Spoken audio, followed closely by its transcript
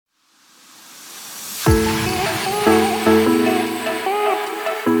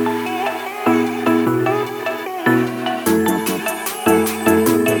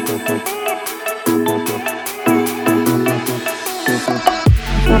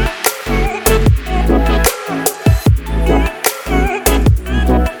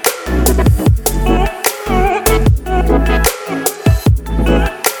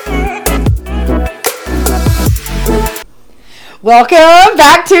Welcome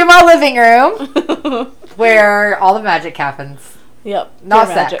back to my living room where all the magic happens. Yep. Not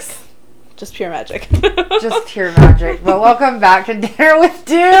pure sex. Magic. Just pure magic. Just pure magic. But welcome back to Dinner with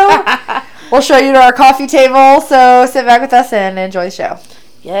Deo. We'll show you to our coffee table, so sit back with us and enjoy the show.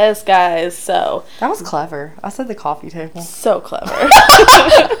 Yes, guys. So that was clever. I said the coffee table. So clever.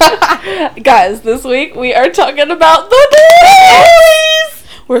 Guys, this week we are talking about the boys.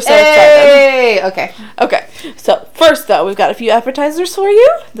 We're so excited. Okay. So first, though, we've got a few appetizers for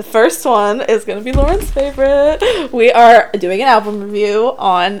you. The first one is going to be Lauren's favorite. We are doing an album review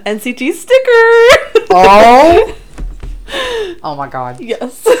on NCT's Sticker. Oh my God.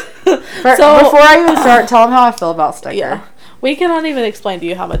 Yes. Before I even start, tell them how I feel about Sticker. Yeah. We cannot even explain to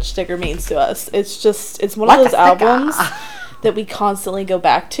you how much Sticker means to us. It's one of those albums that we constantly go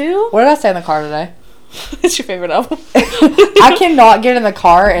back to. What did I say in the car today? It's your favorite album. I cannot get in the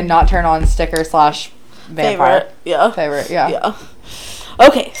car and not turn on Sticker / Vampire. Favorite, yeah.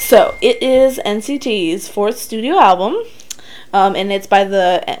 Okay, so it is NCT's 4th studio album. And it's by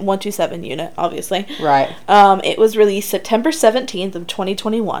the 127 unit, obviously. Right. It was released September 17th of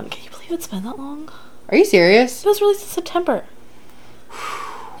 2021. Can you believe it's been that long? Are you serious? It was released in September.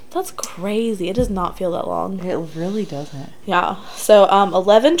 That's crazy. It does not feel that long. It really doesn't. Yeah. So,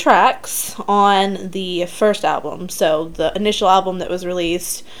 11 tracks on the first album. So, the initial album that was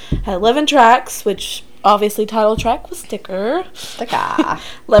released had 11 tracks, which obviously title track was Sticker.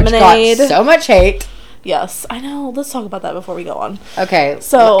 Lemonade. Which got so much hate. Yes. I know. Let's talk about that before we go on. Okay.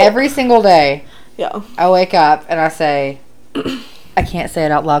 So, every single day, I wake up and I say, I can't say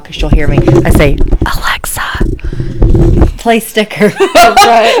it out loud because she'll hear me. I say, Alexa, play Sticker.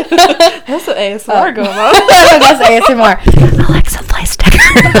 Right. That's an ASMR going on. That's ASMR. Alexa, play Sticker.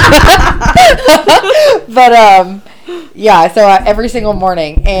 But, yeah, so every single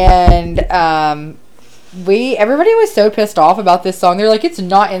morning. And everybody was so pissed off about this song. They're like, it's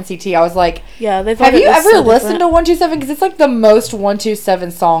not NCT. I was like, yeah, have you ever listened to 127? Because it's like the most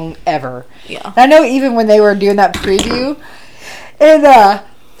 127 song ever. Yeah. And I know even when they were doing that preview, and,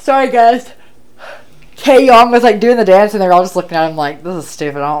 sorry guys, Taeyong was like doing the dance and they're all just looking at him like, this is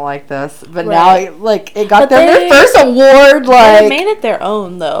stupid, I don't like this. But now, it got their first award, They made it their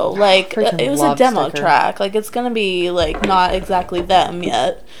own, though. Like, it was a demo track. Like, it's gonna be, like, not exactly them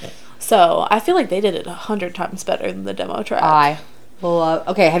yet. So, I feel like they did it 100 times better than the demo track.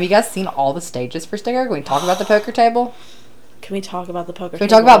 Okay, have you guys seen all the stages for Sticker? Can we talk about the poker table? Can we talk about the poker table? Can we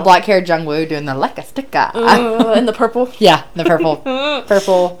talk about black-haired Jungwoo doing the like a sticker? In the purple? Yeah, the purple.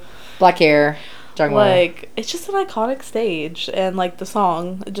 Purple, black hair, Jungwoo. Like, it's just an iconic stage. And, like, the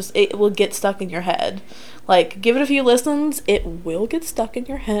song, it will get stuck in your head. Like, give it a few listens, it will get stuck in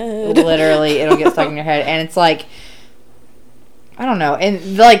your head. Literally, it'll get stuck in your head. And it's like, I don't know.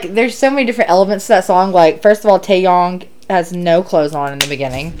 And, like, there's so many different elements to that song. Like, first of all, Taeyong has no clothes on in the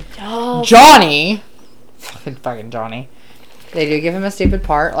beginning. Oh. Johnny. Fucking Johnny. They do give him a stupid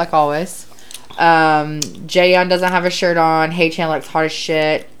part, like always. Jaehyun doesn't have a shirt on. Haechan looks hot as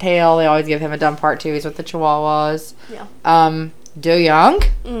shit. Tail, they always give him a dumb part too. He's with the Chihuahuas. Yeah. Do-young?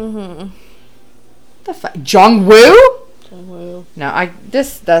 Mm-hmm. The fuck? Jungwoo? Jungwoo. No,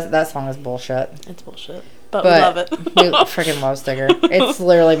 that song is bullshit. It's bullshit. But we love it. We freaking love Sticker. It's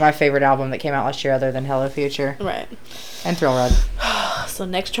literally my favorite album that came out last year other than Hello Future. Right. And Thrill Ride. So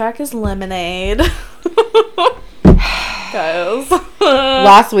next track is Lemonade. Guys.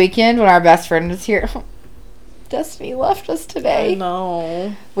 Last weekend when our best friend was here, Destiny left us today. I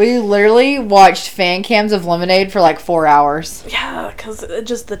know. We literally watched fan cams of Lemonade for like 4 hours. Yeah, because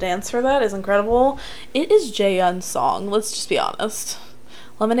just the dance for that is incredible. It is Jaehyun's song. Let's just be honest.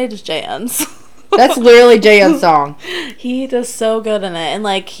 Lemonade is Jaehyun's. That's literally Jaehyun's song. He does so good in it. And,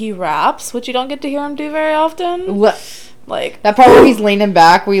 like, he raps, which you don't get to hear him do very often. Like, that part where he's leaning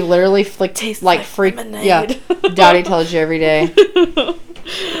back, we literally tastes like freak. Lemonade. Yeah, Daddy tells you every day.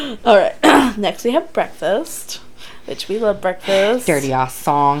 All right. Next we have Breakfast, which we love Breakfast. Dirty ass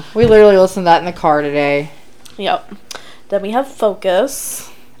song. We literally listened to that in the car today. Yep. Then we have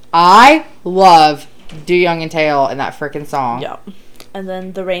Focus. I love Do Young and Tail in that freaking song. Yep. And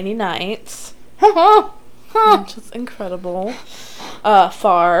then The Rainy Nights. Which is incredible.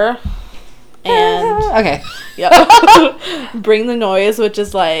 Far. And okay. Yep. Bring the Noise, which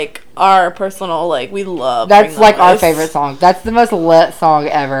is like our personal, like, we love. That's like our favorite song. That's the most lit song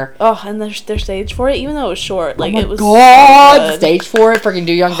ever. Oh, and their stage for it, even though it was short, like, it was God, so the stage for it, freaking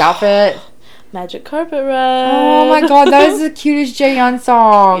Do Young's outfit. Magic Carpet Ride. Oh my God, that is the cutest Jaehyun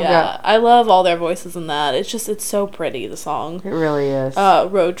song. Yeah, I love all their voices in that. It's so pretty, the song. It really is.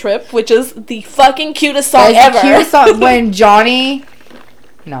 Road Trip, which is the fucking cutest song ever. The cutest song when Johnny.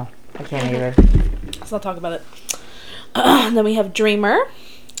 No, I can't even. Let's not talk about it. Then we have Dreamer.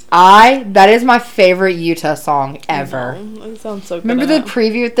 That is my favorite Utah song ever. It sounds so good. Remember the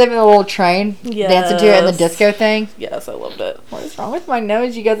preview with them in the little train? Yes. Dancing to it in the disco thing? Yes, I loved it. What is wrong with my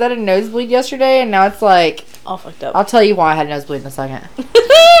nose? You guys had a nosebleed yesterday, and now it's like... all fucked up. I'll tell you why I had a nosebleed in a second.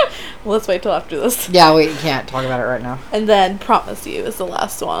 Well, let's wait till after this. Yeah, we can't talk about it right now. And then Promise You is the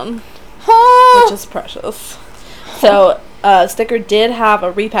last one, which is precious. So, Sticker did have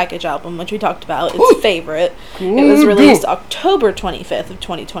a repackage album, which we talked about. Its favorite. It was released October 25th of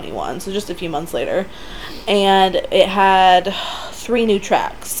 2021, so just a few months later. And it had 3 new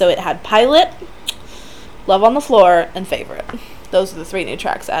tracks. So it had Pilot, Love on the Floor, and Favorite. Those are the 3 new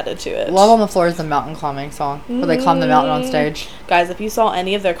tracks added to it. Love on the Floor is the mountain climbing song, where they climb the mountain on stage. Guys, if you saw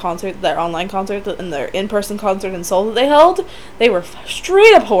any of their online concerts, and their in-person concert in Seoul that they held, they were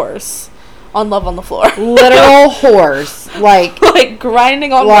straight up whores on Love on the Floor. Literal whores. Like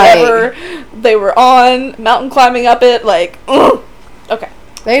grinding on whatever they were on, mountain climbing up it, okay.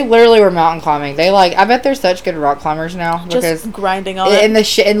 They literally were mountain climbing. I bet they're such good rock climbers now. Just grinding on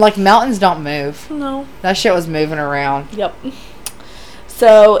it. And mountains don't move. No. That shit was moving around. Yep.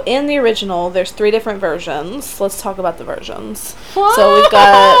 So, in the original, there's 3 different versions. Let's talk about the versions. Whoa! So, we've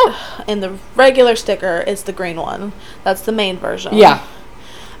got, in the regular sticker, it's the green one. That's the main version. Yeah.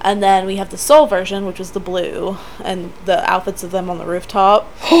 And then we have the Seoul version, which was the blue, and the outfits of them on the rooftop.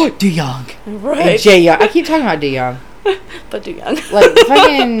 Oh, Do Young. Right. And Jae Young. I keep talking about Do Young. But Do Young.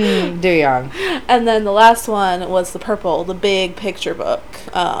 Fucking Do Young. And then the last one was the purple, the big picture book.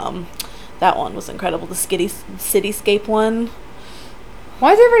 That one was incredible. The cityscape one.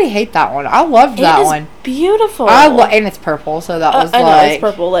 Why does everybody hate that one? I loved that one. Beautiful. And it's purple, so that was I know, it's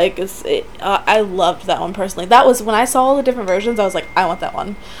purple. I loved that one personally. That was, when I saw all the different versions, I was like, I want that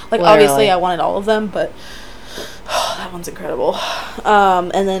one. Obviously, I wanted all of them, but that one's incredible.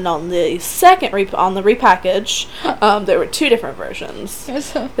 And then on the second, on the repackage, there were 2 different versions.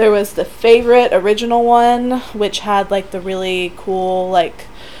 There was the favorite original one, which had, the really cool,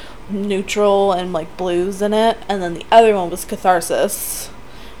 neutral and blues in it, and then the other one was Catharsis,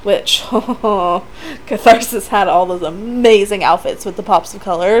 which Catharsis had all those amazing outfits with the pops of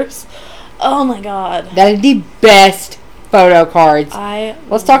colors. Oh my god, that is the best photo cards.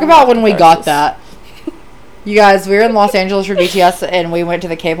 Let's talk about when we got that. You guys, we were in Los Angeles for BTS, and we went to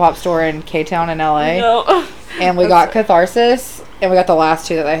the K-pop store in K-Town in LA. No. And we got Catharsis, and we got the last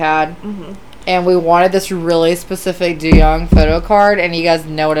 2 that they had. Mm-hmm. And we wanted this really specific Do Young photo card, and you guys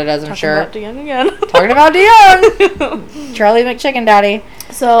know what it is, I'm sure. Talking about Do Young again. Talking about Do Young! Charlie McChicken Daddy.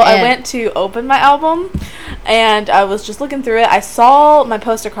 So I went to open my album, and I was just looking through it. I saw my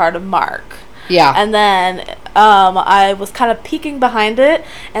poster card of Mark. Yeah. And then I was kind of peeking behind it,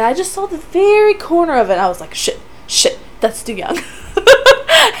 and I just saw the very corner of it, and I was like, shit, that's Do Young. And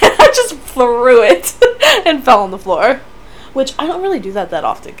I just threw it and fell on the floor. Which, I don't really do that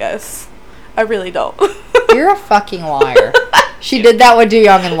often, guys. I really don't. You're a fucking liar. She did that with Do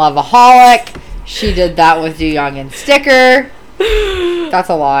Young and Loveaholic. She did that with Do Young and Sticker. That's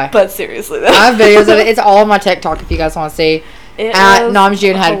a lie. But seriously, though. I have videos of it. It's all on my TikTok if you guys want to see. At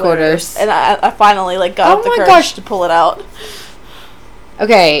Namjoon headquarters. And I finally got up the courage to pull it out.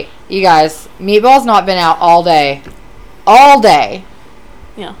 Okay, you guys. Meatball's not been out all day. All day.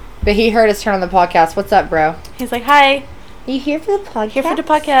 Yeah. But he heard us turn on the podcast. What's up, bro? He's like, hi. Are you here for the podcast? Here for the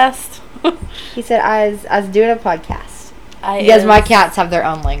podcast. He said, I was doing a podcast. Because my cats have their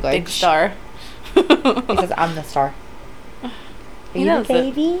own language. Big star. He says, I'm the star. Are you the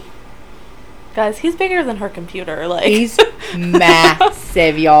baby? Guys, he's bigger than her computer. He's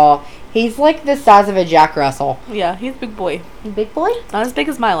massive, y'all. He's like the size of a Jack Russell. Yeah, he's a big boy. Big boy? Not as big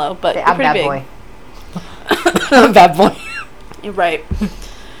as Milo, but I'm pretty bad big. Boy. I'm bad boy. You're right.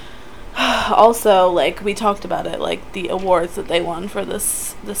 Also, we talked about it, the awards that they won for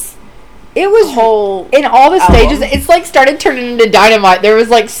this it was whole in all the album. stages. It's started turning into Dynamite. There was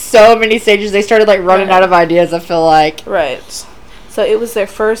so many stages. They started running out of ideas. I feel like. Right. So it was their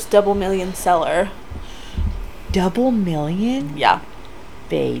first double million seller. Double million? Yeah.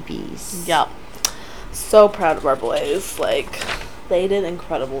 Babies. Yeah. So proud of our boys. They did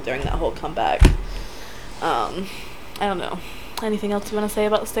incredible during that whole comeback. I don't know. Anything else you want to say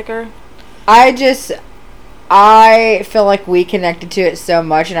about the sticker? I feel like we connected to it so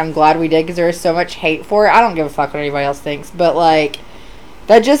much, and I'm glad we did, because there was so much hate for it. I don't give a fuck what anybody else thinks, but,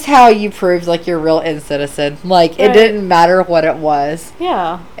 that's just how you proved, you're real in-citizen. It didn't matter what it was.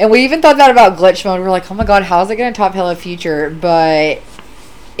 Yeah. And we even thought that about Glitch Mode. We were like, oh my god, how is it going to top Hello Future? But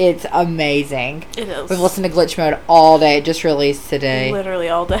it's amazing. It is. We've listened to Glitch Mode all day. It just released today. Literally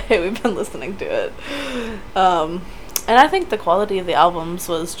all day we've been listening to it. And I think the quality of the albums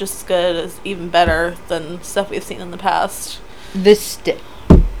was just as good as even better than stuff we've seen in the past.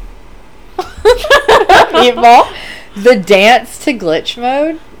 People, the dance to glitch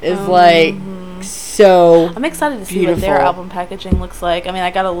mode is so I'm excited to see what their album packaging looks like. I mean,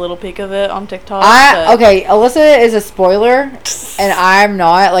 I got a little peek of it on TikTok. Okay, Alyssa is a spoiler, and I'm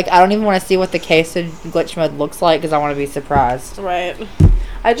not. Like, I don't even want to see what the case of glitch mode looks like because I want to be surprised. Right.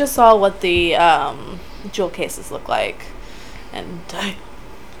 I just saw what the jewel cases look like, and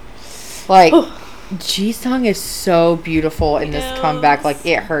Jisung is so beautiful in this comeback. Like,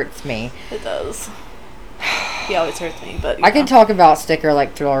 it hurts me. It does. He always hurts me, but I can talk about Sticker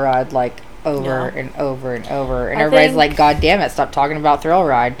like Thrill Ride over and over and over, and everybody's like, God damn it, stop talking about Thrill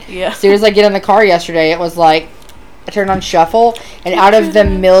Ride. Yeah. As soon as I get in the car yesterday, it was like I turned on shuffle, and out of the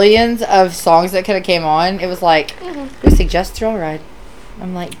millions of songs that could have came on, it was like, we suggest Thrill Ride.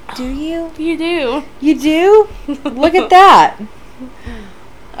 I'm like, do you? You do. You do? Look at that.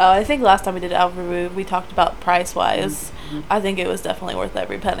 I think last time we did album review, we talked about price wise. I think it was definitely worth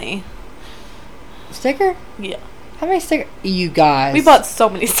every penny. Sticker? Yeah. How many stickers? You guys. We bought so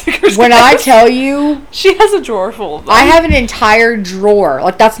many stickers. When I tell you. She has a drawer full of them. I have an entire drawer.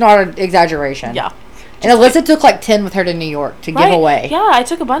 Like, that's not an exaggeration. Yeah. And Alyssa took 10 with her to New York to give away. Yeah, I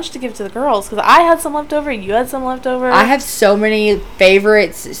took a bunch to give to the girls because I had some left over. You had some left over. I have so many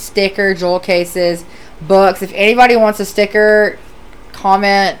favorites, sticker, jewel cases, books. If anybody wants a sticker,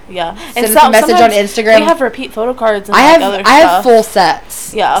 comment. Yeah. Send us a message on Instagram. We have repeat photo cards and other stuff. I have full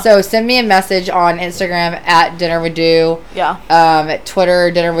sets. Yeah. So send me a message on Instagram at Dinner With Do. Yeah. At Twitter,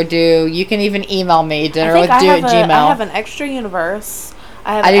 Dinner With Do. You can even email me, dinnerwithdo@gmail. I have an extra universe.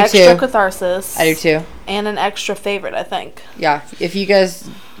 I have an extra catharsis. I do too. And an extra favorite, I think. Yeah. If you guys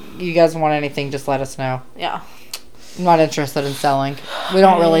want anything, just let us know. Yeah. I'm not interested in selling. We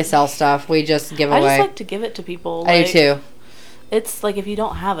don't really sell stuff. We just give away. I just like to give it to people. I do too. It's like if you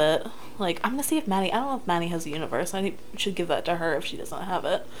don't have it, I'm gonna see if Maddie. I don't know if Maddie has a universe. I should give that to her if she doesn't have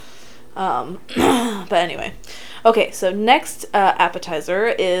it. But anyway, okay. So next appetizer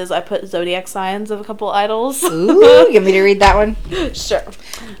is I put zodiac signs of a couple idols. Ooh, you want me to read that one? Sure.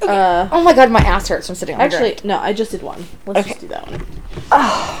 Okay. Oh my god, my ass hurts from sitting on the ground. No, I just did one. Let's just do that one.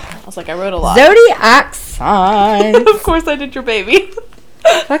 I was like, I wrote a lot. Zodiac signs. Of course, I did your baby.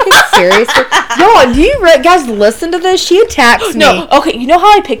 Fucking seriously. Yo, do you guys listen to this? She attacks me. No, okay, you know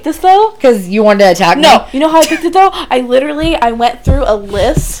how I picked this though? Because you wanted to attack me? No, you know how I picked it though? I went through a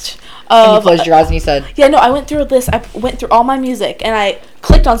list of... And you closed your eyes and you said... Yeah, no, I went through a list. I went through all my music and I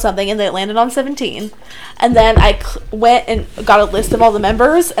clicked on something and then it landed on 17. And then I went and got a list of all the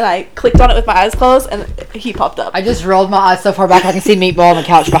members and I clicked on it with my eyes closed and he popped up. I just rolled my eyes so far back I can see Meatball on the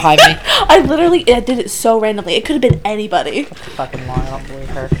couch behind me. I did it so randomly. It could have been anybody. That's fucking lie. I don't believe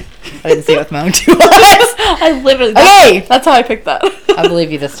her. I didn't see it with my own 2 eyes. I literally... Okay! That's how I picked that. I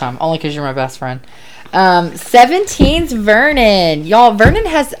believe you this time. Only because you're my best friend. 17's Vernon. Y'all, Vernon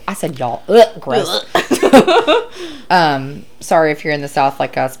has... I said y'all. Ugh, gross. Sorry if you're in the South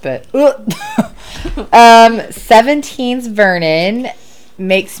like us, but... 17's Vernon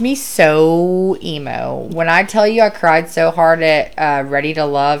makes me so emo. When I tell you I cried so hard at Ready to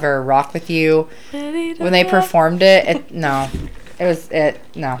Love or Rock With You, when they performed it, no. I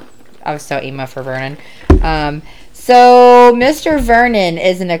was so emo for Vernon. So, Mr. Vernon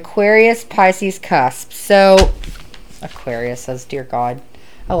is an Aquarius Pisces cusp. So, Aquarius says, dear God.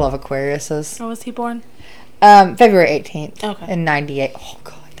 I love Aquariuses. When was he born? February 18th. Okay. In 98. Oh,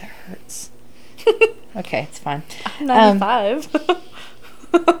 God, that hurts. Okay, it's fine. I'm 95.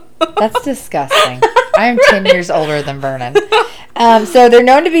 That's disgusting. I am 10 years older than Vernon. So they're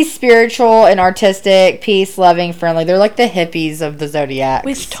known to be spiritual and artistic, peace-loving, friendly. They're like the hippies of the zodiac.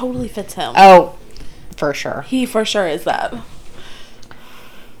 Which totally fits him. Oh, for sure. He for sure is that.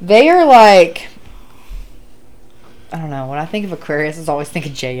 They are like... I don't know. When I think of Aquarius, I always think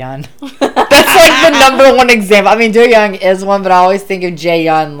of Jaehyun. That's like the number one example. I mean, Jaehyun is one, but I always think of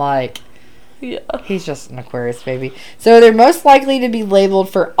Jaehyun like... Yeah. He's just an Aquarius baby. So they're most likely to be labeled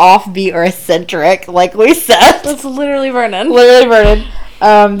for offbeat or eccentric, like we said. That's literally Vernon.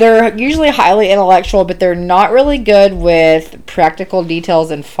 They're usually highly intellectual, but they're not really good with practical details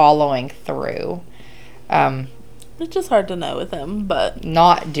and following through. It's just hard to know with him, but...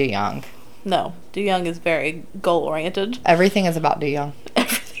 Not Dooyoung. No. Dooyoung is very goal-oriented. Everything is about Dooyoung.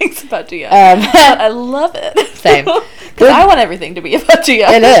 Everything's about Dooyoung. I love it. Same. Because I want everything to be about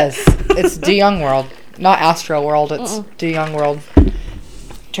Dooyoung. It is. It's Dooyoung World. Not Astro World. It's Dooyoung World.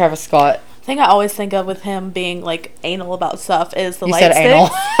 Travis Scott. The thing I always think of with him being, like, anal about stuff is the light sticks. You said anal.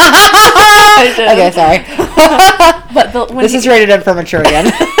 Okay, sorry. But this is rated M for mature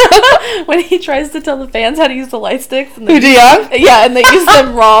again. when he tries to tell the fans how to use the light sticks. And Who, DeYoung? Yeah, and they use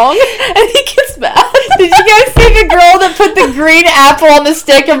them wrong, and he gets mad. Did you guys see the girl that put the green apple on the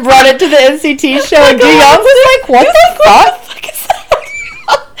stick and brought it to the NCT show? And DeYoung was like, what the fuck is that?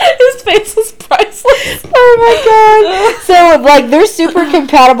 His face was priceless. Oh my god. So, like, they're super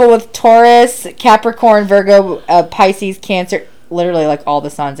compatible with Taurus, Capricorn, Virgo, Pisces, Cancer. Literally, like, all the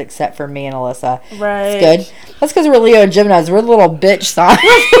signs except for me and Alyssa. Right. It's good. That's because we're Leo and Geminis. We're the little bitch signs.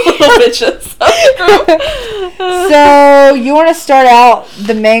 Little bitches. So, you want to start out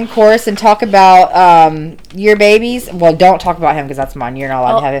the main course and talk about your babies? Well, don't talk about him because that's mine. You're not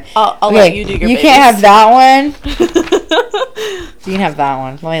allowed to have it. I'll let you do your babies. You can't have that one. You can have that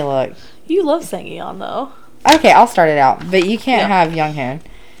one. Let me look. You love Sangyeon, though. Okay, I'll start it out. But you can't have Younghoon.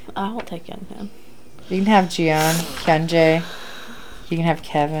 I won't take Younghoon. You can have Jiyeon, Hyunjae. You can have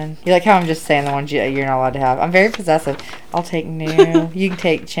Kevin. You like how I'm just saying the ones you're not allowed to have. I'm very possessive. I'll take New. You can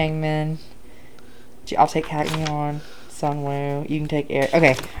take Changmin. I'll take Hakmyeon. Sunwoo. You can take Eric.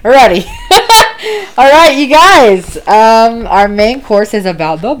 Okay, we're ready. All right, you guys. Our main course is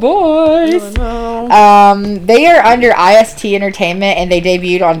about the boys. Oh, no. They are under IST Entertainment, and they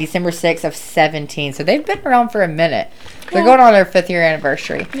debuted on December 6th of 2017. So they've been around for a minute. They're going on their 5th year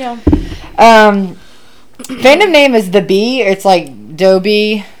anniversary. Yeah. Fandom name is The Bi. It's like Deo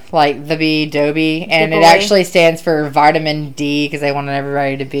Bi, like The Bi, Deo Bi, and it actually stands for vitamin D because they wanted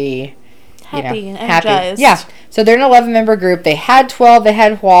everybody to be happy and happy. energized. Yeah. So they're an 11-member group. They had 12. They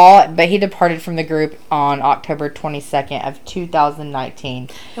had Hwall, but he departed from the group on October 22nd of 2019.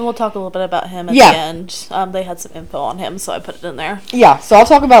 And we'll talk a little bit about him at the end. They had some info on him, so I put it in there. Yeah. So I'll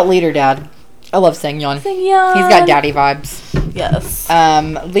talk about Leader Dad. I love Sangyeon. Sangyeon. He's got daddy vibes. Yes.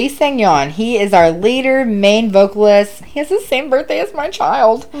 Lee Sangyeon. He is our leader, main vocalist. He has the same birthday as my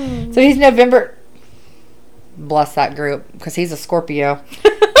child. So he's November. Bless that group, because he's a Scorpio.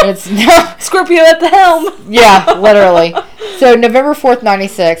 It's Scorpio at the helm. Yeah, literally. So November 4th,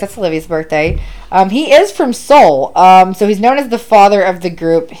 96. That's Olivia's birthday. He is from Seoul. So he's known as the father of the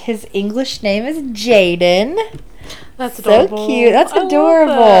group. His English name is Jaden. That's adorable. So cute. That's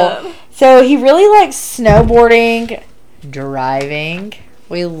adorable. That. So he really likes snowboarding, driving.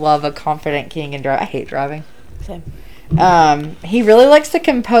 We love a confident king in driving. I hate driving. Same. He really likes to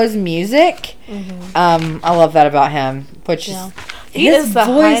compose music. I love that about him. He is the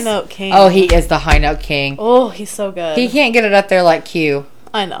high note king. Oh, he is the high note king. Oh, he's so good. He can't get it up there like Q.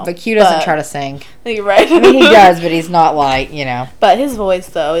 I know. But Q doesn't try to sing. You're right. I mean, he does, but he's not like, But his voice,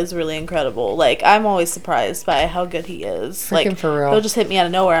 though, is really incredible. Like, I'm always surprised by how good he is. Freaking like, for real. He'll just hit me out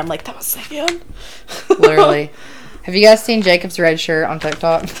of nowhere. I'm like, that was Sangyeon. Literally. Have you guys seen Jacob's red shirt on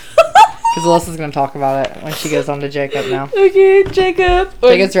TikTok? Because Alyssa's going to talk about it when she goes on to Jacob now. Okay, Jacob.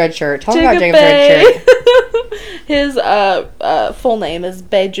 Jacob's red shirt. Talk about Jacob's red shirt. His full name is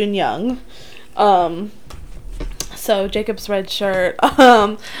Bae Junyoung. So Jacob's red shirt.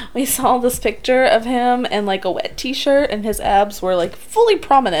 We saw this picture of him in like a wet t-shirt, and his abs were like fully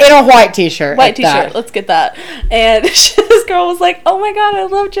prominent. In a white t-shirt. White t-shirt. Let's get that. And this girl was like, "Oh my god, I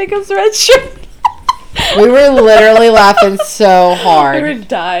love Jacob's red shirt." We were literally laughing so hard. We were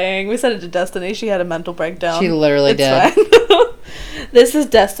dying. We said it to Destiny. She had a mental breakdown. She literally did. This is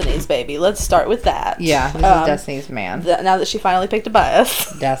Destiny's baby. Let's start with that. Yeah, this is Destiny's man. Now that she finally picked a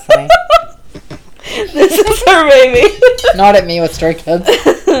bias. Destiny. This is her baby. Not at me with Stray Kids.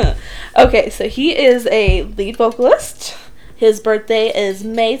 Okay, so he is a lead vocalist. His birthday is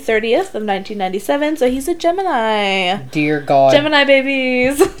May 30th of 1997, so he's a Gemini. Dear God. Gemini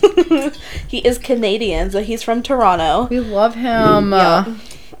babies. He is Canadian, so he's from Toronto. We love him. Yeah.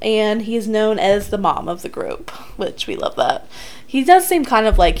 And he's known as the mom of the group, which we love that. He does seem kind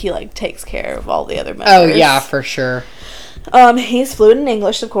of like he takes care of all the other members. Oh, yeah, for sure. He's fluent in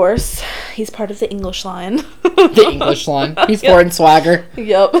English, of course. He's part of the English line. The English line. He's foreign swagger.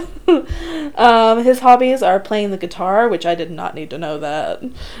 Yep. His hobbies are playing the guitar, which I did not need to know that,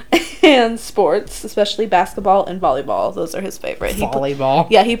 and sports, especially basketball and volleyball. Those are his favorite. Volleyball?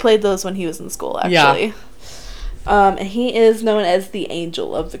 He played those when he was in school, actually. Yeah. And he is known as the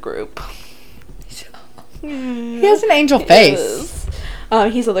angel of the group. He has an angel face.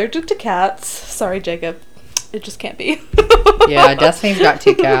 He's allergic to cats. Sorry, Jacob. It just can't be. Yeah, Destiny's got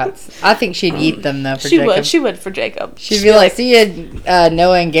 2 cats. I think she'd eat them, though, for Jacob. She would for Jacob. She'd be like, see you,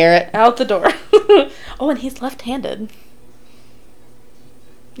 Noah and Garrett. Out the door. Oh, and he's left-handed.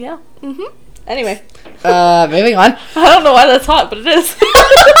 Yeah. Mm-hmm. Anyway. Moving on. I don't know why that's hot, but it is.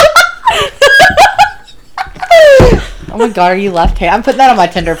 Oh my God, are you left-handed? I'm putting that on my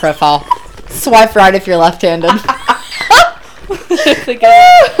Tinder profile. Swipe right if you're left-handed.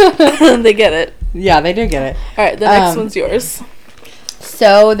 They get it. Yeah, they do get it. All right, the next one's yours.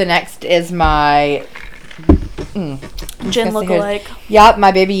 So the next is my Jin lookalike. Yup,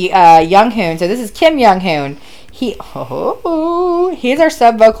 my baby Young Hoon. So this is Kim Young Hoon. He's our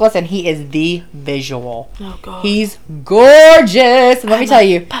sub vocalist, and he is the visual. Oh god, he's gorgeous. And let me tell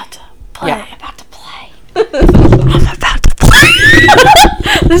you, about to play. Yeah, I'm about to play. I'm about to play.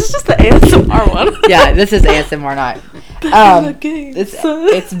 This is just the ASMR one. Yeah, this is ASMR night.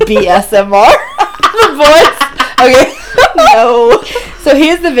 It's BSMR. The voice. Okay. No. So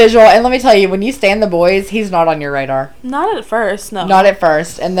here's the visual, and let me tell you, when you stand the Boyz, he's not on your radar. Not at first, no. Not at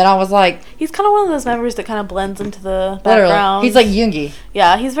first, and then I was like, he's kind of one of those members that kind of blends into the literally, background. he's like Yoongi.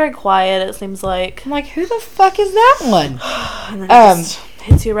 Yeah, he's very quiet. It seems like. I'm like, who the fuck is that one? And then he just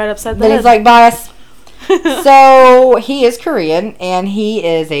hits you right upside the head. Then he's like, bias. So he is Korean, and he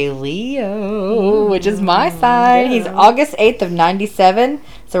is a Leo, which is my sign. Yeah. He's August 8th of 97,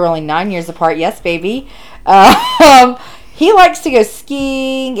 so we're only 9 years apart. Yes, baby. He likes to go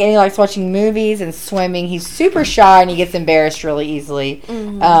skiing, and he likes watching movies and swimming. He's super shy, and he gets embarrassed really easily.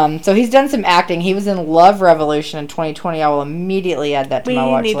 Mm-hmm. So he's done some acting. He was in Love Revolution in 2020. I will immediately add that to my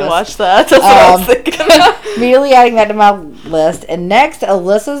watch list. We need to watch that. That's what I was thinking. Immediately adding that to my list. And next,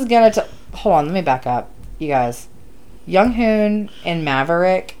 Alyssa's going to... Hold on, let me back up. You guys. Young Hoon and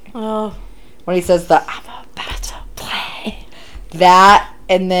Maverick. Oh. When he says I'm about to play. That...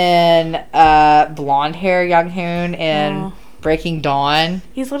 And then blonde hair Young Hoon in Breaking Dawn.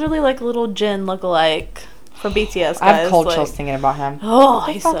 He's literally like little Jin lookalike from BTS, guys. I have cold chills thinking about him. Oh,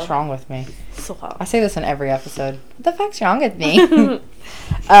 what the fuck's wrong with me? So hot. I say this in every episode. What the fuck's wrong with me? What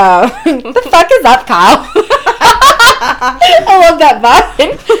the fuck is up, Kyle? I love that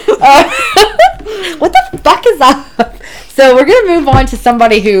vibe. What the fuck is up? So we're going to move on to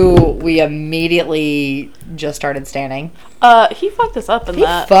somebody who we immediately just started standing. He fucked us up in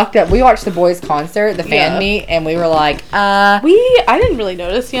that. He fucked up. We watched the Boyz concert, the fan meet, and we were like, I didn't really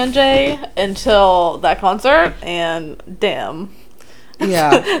notice Yeonjae until that concert, and damn.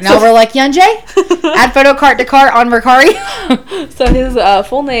 Yeah. Now we're like, Yeonjae? Add photo cart to cart on Mercari. So his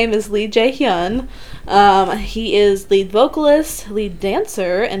full name is Lee Jae-hyun. He is lead vocalist, lead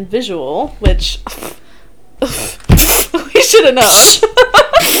dancer, and visual, which... we should have known.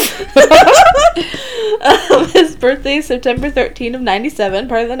 His birthday is September 13 of 97,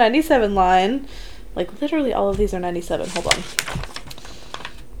 part of the 97 line. Like, literally all of these are 97. Hold on.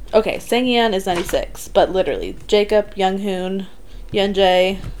 Okay, Sangyeon is 96, but literally, Jacob, Young Hoon,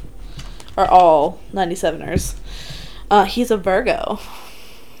 Yeonjae are all 97ers. He's a Virgo.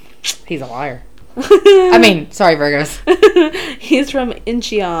 He's a liar. I mean, sorry, Virgos. He's from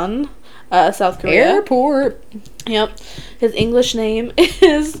Incheon, South Korea. Airport. Yep. His English name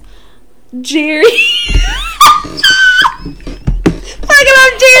is Jerry. Look at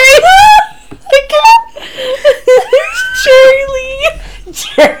him, Jerry. Jerry Lee.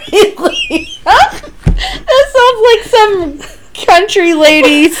 Jerry Lee. That sounds like some country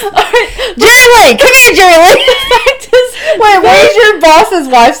ladies. Right. Jerry Lee, come here, Jerry Lee. Wait, what is your boss's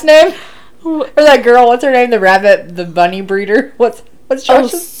wife's name? Or that girl, what's her name? The rabbit, the bunny breeder. What's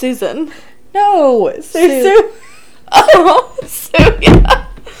Josh's? Oh, Susan. No, Sue. Oh, Sue, yeah.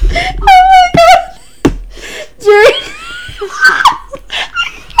 Oh my god. Jerry.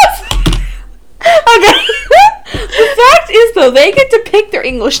 Okay. The fact is, though, they get to pick their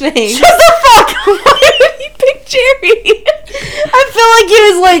English names. Shut the fuck! Why would he pick Jerry? I feel like he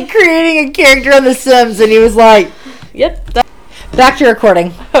was, like, creating a character on The Sims, and he was like, yep, back to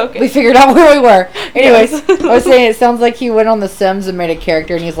recording. Okay. We figured out where we were. Anyways, yes. I was saying it sounds like he went on The Sims and made a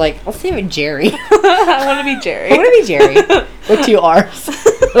character, and he's like, let's name it Jerry. I want to be Jerry. With 2 R's.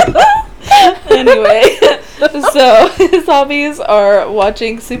 Anyway, so his hobbies are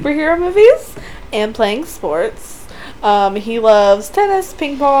watching superhero movies and playing sports. He loves tennis,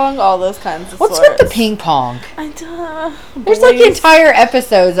 ping pong, all those kinds of sports. What's with the ping pong? There's like entire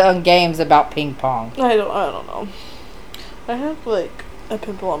episodes on games about ping pong. I don't know. I have like a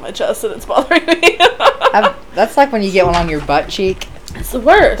pimple on my chest and it's bothering me. That's like when you get one on your butt cheek. It's the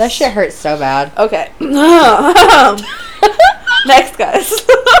worst. That shit hurts so bad. Okay. Next, guys.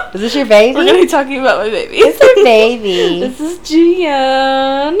 Is this your baby? We're going to be talking about my baby. It's her baby. This is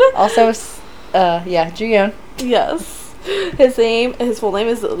Juyeon. Also, Juyeon. Yes. His full name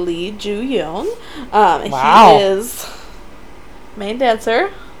is Lee Juyeon. Wow. He is main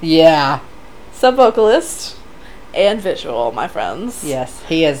dancer. Yeah. Sub-vocalist. And visual, my friends. Yes,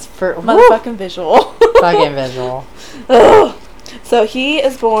 he is. Motherfucking visual. Fucking visual. Ugh. So he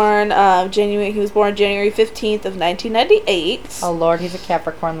is born January 15th of 1998. Oh Lord, he's a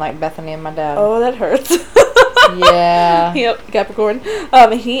Capricorn like Bethany and my dad. Oh, that hurts. Yeah. Yep, Capricorn.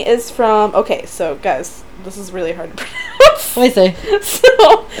 He is from. Okay, so guys, this is really hard to pronounce. Let me see.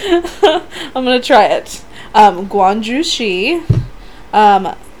 So, I'm going to try it. Gwangju-shi,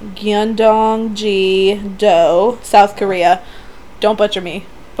 Gyeongdong-ji-do, South Korea. Don't butcher me.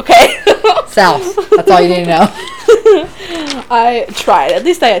 Okay? South. That's all you need to know. I tried. At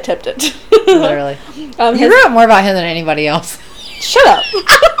least I attempted. Literally. You wrote more about him than anybody else. Shut up.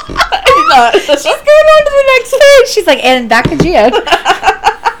 I did not. She's going on to the next page. She's like, and back to Geo.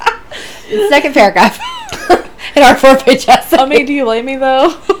 Second paragraph. In our 4-page essay. I mean, do you blame me,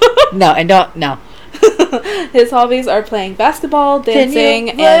 though? No, and don't. No. His hobbies are playing basketball,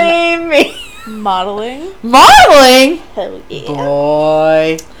 dancing, and modeling. Modeling? Hell yeah.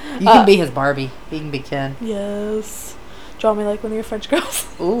 Boy. You can be his Barbie. You can be Ken. Yes. Draw me like one of your French girls.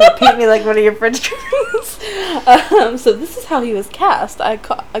 Ooh, paint me like one of your French girls. So this is how he was cast. I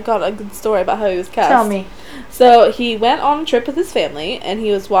got a good story about how he was cast. Tell me. So he went on a trip with his family, and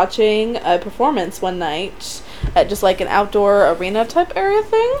he was watching a performance one night at just like an outdoor arena type area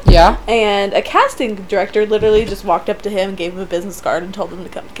thing. Yeah. And a casting director literally just walked up to him and gave him a business card and told him to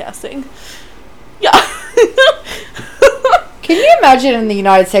come to casting. Yeah. Can you imagine in the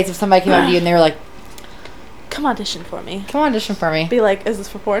United States if somebody came up to you and they were like, come audition for me. Come audition for me. Be like, is this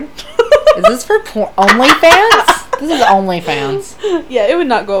for porn? Is this for OnlyFans? This is OnlyFans. Yeah, it would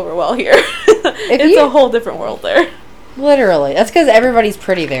not go over well here. It's a whole different world there. Literally. That's because everybody's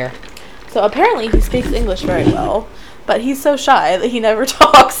pretty there. So apparently he speaks English very well, but he's so shy that he never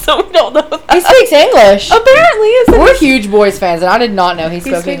talks, so we don't know that. He speaks English. Apparently. We're huge Boyz fans, and I did not know he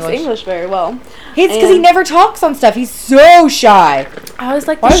spoke English. He speaks English very well. It's because he never talks on stuff. He's so shy. I always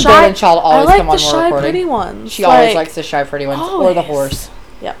like the shy. Why does Child always come on more recording? Pretty ones. She always likes the shy, pretty ones. Always. Or the horse.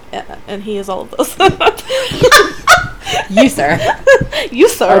 Yep, yeah, and he is all of those. You, sir. You,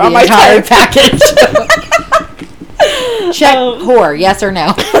 sir, or on the my entire package. Check whore, yes or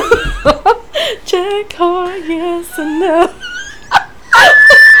no. Check whore, yes or no.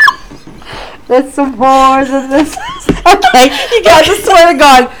 There's some whores in this. Okay, you guys, I swear to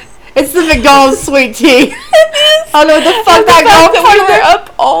God, it's the McDonald's sweet tea. I don't know what the fuck that girl. We were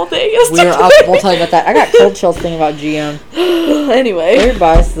up all day yesterday. We were up. We'll tell you about that. I got cold chills thinking about GM. Anyway, weird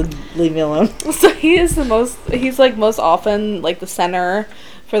bias to leave me alone. So he's like most often like the center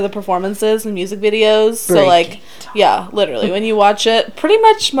for the performances and music videos. So like, yeah, literally when you watch it, pretty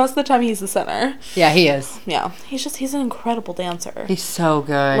much most of the time he's the center. Yeah, he is. Yeah, he's an incredible dancer. He's so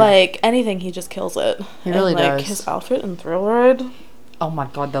good. Like anything, he just kills it. He really does. Like his outfit in Thriller. Oh my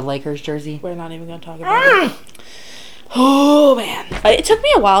God, the Lakers jersey. We're not even gonna talk about it. Oh man, it took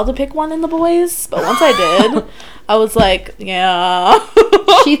me a while to pick one in the Boyz, but once I did, I was like, yeah.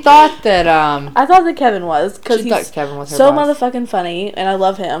 She thought that I thought that Kevin was because he's Kevin was her so boss. Motherfucking funny, and I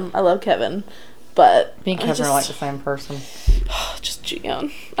love him. I love Kevin, but me and Kevin are like the same person. Just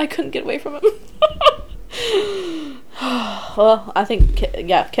Gian. I couldn't get away from him. Well, I think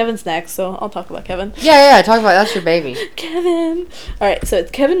Kevin's next, so I'll talk about Kevin. Yeah, talk about that's your baby. Kevin. All right, so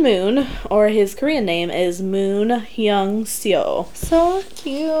it's Kevin Moon, or his Korean name is Moon Hyung Seo. So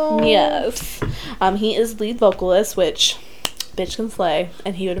cute. Yes. He is lead vocalist, which bitch can slay,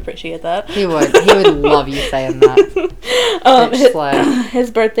 and he would appreciate that. He would love you saying that.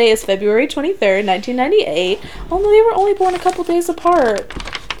 His birthday is February 23rd, 1998. Oh no, they were only born a couple days apart.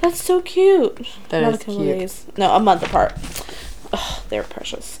 That's so cute. That Not is a couple cute. days. No, a month apart. Oh, they're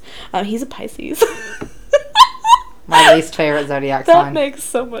precious. He's a Pisces. My least favorite zodiac sign. That makes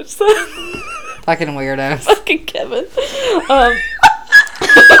so much sense. Fucking weirdos. Fucking Kevin.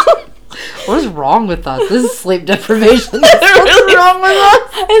 What is wrong with us? This is sleep deprivation. What's wrong with us?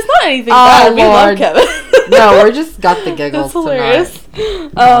 It's not anything bad. We love Kevin. No, we're just got the giggles. That's hilarious.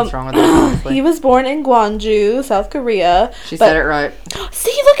 What's wrong with us, honestly? He was born in Gwangju, South Korea. She said it right.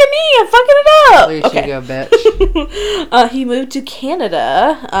 See, look at me. I'm fucking it up. Look at you go, bitch. He moved to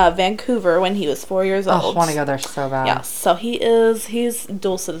Canada, Vancouver, when he was 4 years old. I want to go there so bad. Yeah, so he's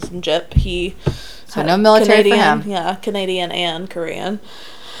dual citizenship. So no military Canadian, for him. Yeah, Canadian and Korean.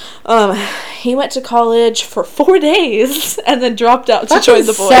 He went to college for 4 days and then dropped out to join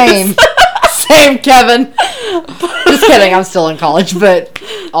the Boyz. Same, Kevin. Just kidding. I'm still in college, but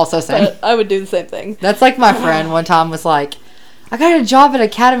also same. But I would do the same thing. That's like my friend one time was like, I got a job at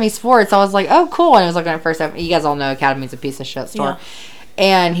Academy Sports. I was like, oh, cool. And I was looking at first. You guys all know Academy's a piece of shit store. Yeah.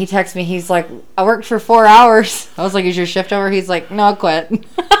 And he texted me. He's like, I worked for 4 hours. I was like, is your shift over? He's like, no, I quit.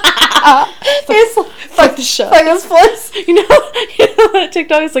 He's like, fuck this job. Fuck this place. You know that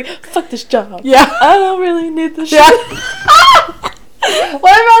TikTok is like, fuck this job. Yeah. I don't really need this shit. What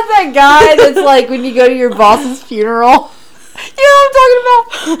about that guy that's like when you go to your boss's funeral? You know what I'm talking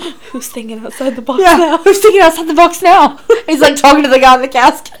about? Who's thinking outside the box now? Who's thinking outside the box now? He's like talking to the guy in the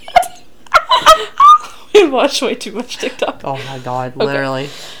casket. We We watch way too much TikTok. Oh my god, literally.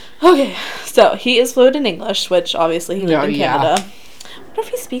 Okay, so he is fluent in English, which obviously he lived in Canada. I wonder if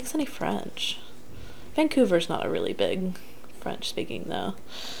he speaks any French. Vancouver's not a really big French-speaking, though.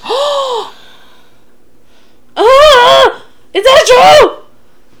 Is that true?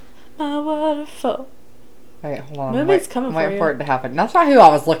 My waterfall. Wait, hold on. Movie's coming for you. Wait for it to happen. That's not who I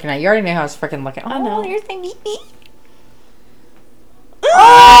was looking at. You already knew who I was freaking looking at. I know. You're saying me.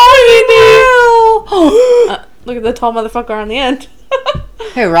 Oh, look at the tall motherfucker on the end.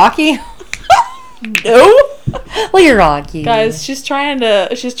 Hey, Rocky? No. Look at Rocky. Guys, she's trying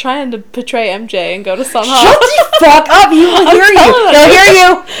to portray MJ and go to Sunha. Shut the fuck up! You will hear you. They'll hear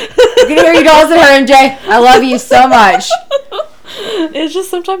you. You can hear you. Don't listen to her, MJ. I love you so much. It's just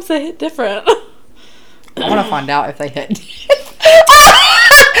sometimes they hit different. I want to find out if they hit.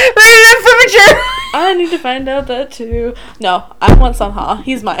 I need to find out that too. No, I want Sunha.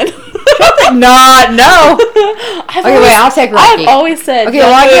 He's mine. No. Okay, wait, I'll take Rocky. I've always said. Okay,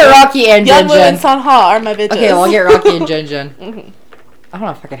 well, I'll get Rocky and Jin Youngwoo and Sunha are my bitches. Okay, well, I'll get Rocky and Jin. Mm-hmm. I don't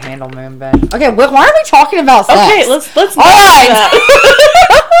know if I can handle Moonbin. Okay, why are we talking about sex? Okay, let's all right.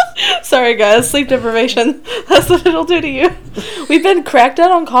 Sorry, guys. Sleep deprivation. That's what it'll do to you. We've been cracked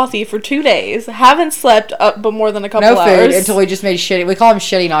out on coffee for 2 days. Haven't slept up but more than a couple hours. No food until we just made shitty. We call them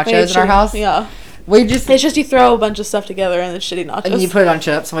shitty nachos in our house. Yeah. It's just you throw a bunch of stuff together and then shitty nachos. And you put it on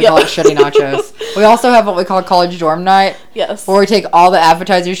chips, and we call it shitty nachos. We also have what we call college dorm night. Yes. Where we take all the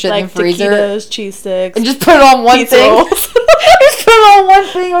appetizer shit in the freezer. Taquitos, cheese sticks. And just put it on one thing. Just put it on one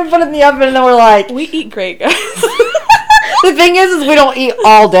thing, we put it in the oven, and then we're like... We eat great, guys. The thing is we don't eat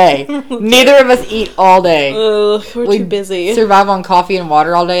all day. Neither of us eat all day. Ugh, we're too busy. Survive on coffee and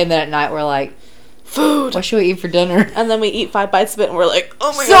water all day, and then at night we're like... Food. What should we eat for dinner? And then we eat 5 bites of it, and we're like,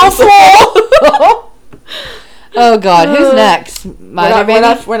 oh my god, so full! Oh god, who's next?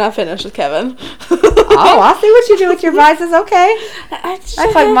 We're not finished with Kevin. Oh, I see what you do with your vices. Okay, I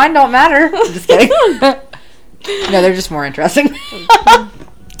feel like mine don't matter. I'm just kidding. No, they're just more interesting.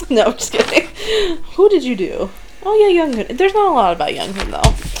 No, I'm just kidding. Who did you do? Oh yeah, Younghoon. There's not a lot about Younghoon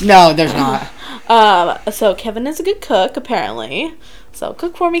though. No, there's not. So Kevin is a good cook apparently. So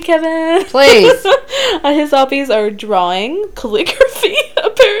cook for me, Kevin. Please. His hobbies are drawing, calligraphy,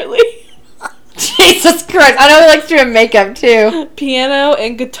 apparently. Jesus Christ! I know he likes doing makeup too. Piano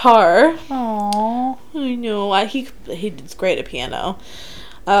and guitar. Aww. I know. He's great at piano.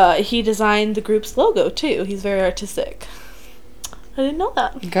 He designed the group's logo too. He's very artistic. I didn't know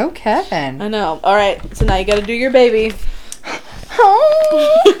that. Go Kevin. I know. All right. So now you got to do your baby.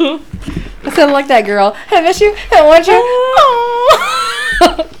 I sound like that girl. I miss you. I want you.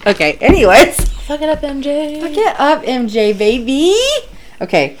 Okay. Anyways. Fuck it up, MJ. Fuck it up, MJ, baby.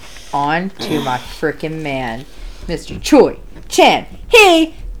 Okay. On to my freaking man, Mr. Choi Chan.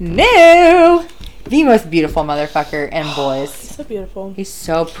 He knew the most beautiful motherfucker in Boyz. He's so beautiful. He's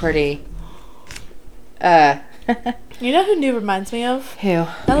so pretty. You know who New reminds me of? Who?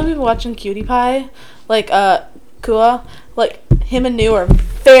 Now that we've been watching Cutie Pie, like Kua, like him and New are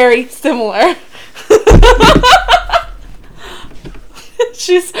very similar.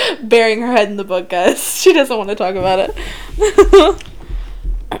 She's burying her head in the book, guys. She doesn't want to talk about it.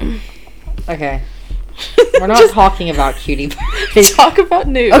 Okay. We're not talking about Cutie Pie. Talk about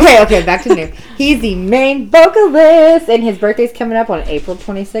New. Okay, back to New. He's the main vocalist, and his birthday's coming up on April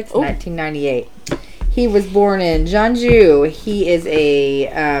 26th, 1998. He was born in Jeonju. He is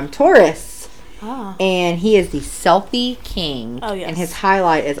a Taurus. Ah. And he is the selfie king. Oh, yes. And his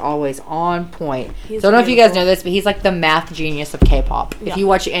highlight is always on point. So I don't know if you guys know this, but he's like the math genius of K-pop. Yeah. If you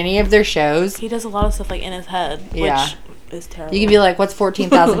watch any of their shows... He does a lot of stuff like in his head, which is terrible. You can be like, what's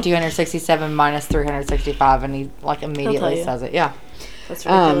 14,267 minus 365? And he like immediately says it. Yeah. That's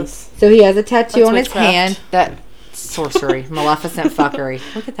ridiculous. So he has a tattoo on his hand. That sorcery. Maleficent fuckery.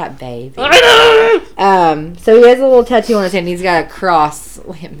 Look at that baby. So he has a little tattoo on his hand. He's got a cross.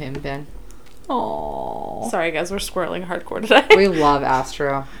 Look at him, Ben. Aww. Sorry, guys. We're squirreling hardcore today. We love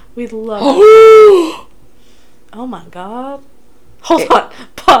Astro. We love it. Oh, my God. Hold on.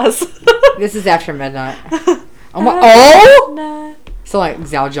 Pause. This is after midnight. So like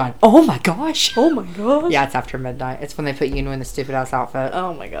Xiao John. Oh my gosh. Oh my gosh. Yeah, it's after midnight. It's when they put Yoon in the stupid ass outfit.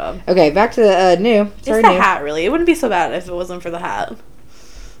 Oh my god. Okay, back to the New. Sorry, it's the hat, really. It wouldn't be so bad if it wasn't for the hat.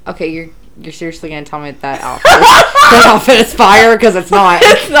 Okay, you're seriously gonna tell me that outfit is fire? Because it's not.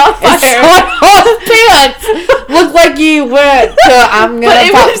 It's not fire. It's on pants. Look like you went to. I'm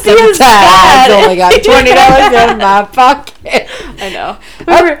gonna pop some tags. Only got $20 in my pocket. I know.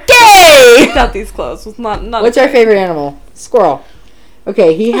 Okay. Picked out these clothes. Was not. What's our favorite animal? Squirrel.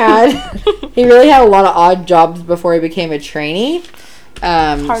 Okay, he really had a lot of odd jobs before he became a trainee.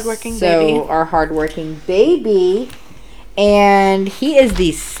 Hardworking baby. So our hardworking baby, and he is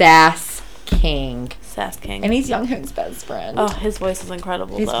the Sass King. Sass King. And he's Younghoon's best friend. Oh, his voice is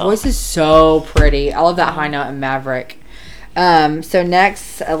incredible. His voice is so pretty. I love that high note in Maverick. So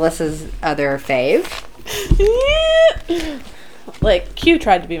next, Alyssa's other fave. Like, Q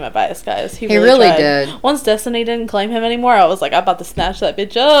tried to be my bias, guys. He really tried. did. Once Destiny didn't claim him anymore, I was like, I'm about to snatch that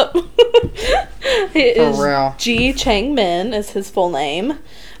bitch up. For real. Ji Chang Min is his full name.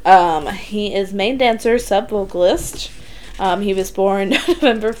 He is main dancer, sub-vocalist. He was born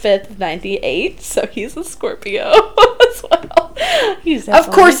November 5th, 98, so he's a Scorpio as well.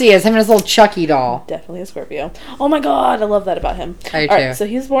 Of course he is. Him and his little Chucky doll. Definitely a Scorpio. Oh my god, I love that about him. I do too. Alright, so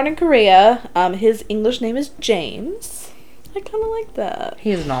he was born in Korea. His English name is James. I kind of like that.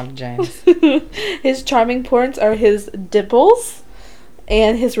 He is not James. His charming points are his dimples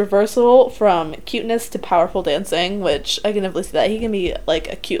and his reversal from cuteness to powerful dancing, which I can definitely see that. He can be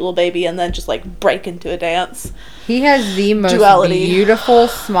like a cute little baby and then just like break into a dance. He has the most beautiful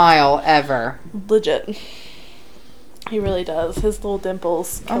smile ever. Legit. He really does. His little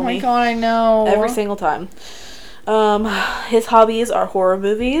dimples kill Oh my me god, I know. every single time. His hobbies are horror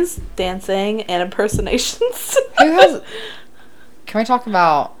movies, dancing, and impersonations. Can we talk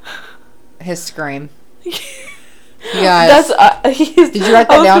about his scream? Yes. Did you write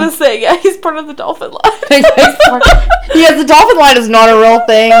that down? I was going to say, yeah, he's part of the dolphin line. Yes, the dolphin line is not a real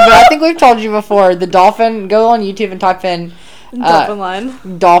thing, but I think we've told you before. The dolphin, go on YouTube and type in Dolphin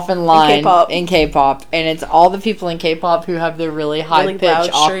line in K-pop, and it's all the people in K-pop who have the really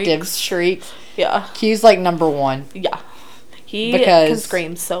high-pitched octave shrieks. Yeah. Q's like number one. Yeah. He can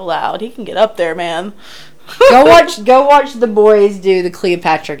scream so loud. He can get up there, man. Go watch the Boyz do the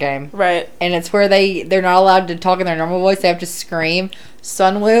Cleopatra game. Right. And it's where they're not allowed to talk in their normal voice. They have to scream.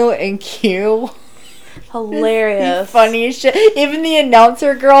 Sunwoo and Q. Hilarious. Funny as shit. Even the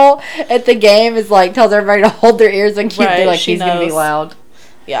announcer girl at the game is like, tells everybody to hold their ears and keep like he's going to be loud.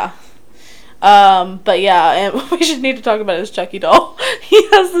 Yeah. But yeah, and we should need to talk about his Chucky doll. He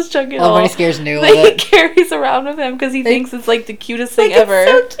has this Chucky doll. When he scares New with it. He carries around with him because he thinks it's like the cutest thing ever.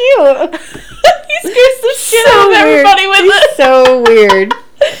 It's so cute. He scares the shit out of everybody with it. So weird.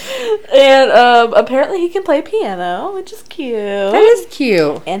 And apparently he can play piano, which is cute. That is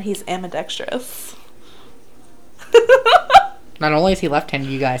cute. And he's ambidextrous. Not only is he left-handed,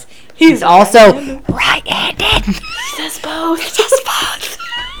 you guys, he's also right-handed. He does both.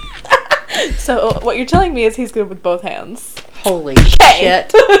 So what you're telling me is he's good with both hands. Holy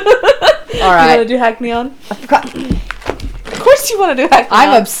shit. All right. You want to do Hackney on? I forgot. Of course you want to do Hackney on.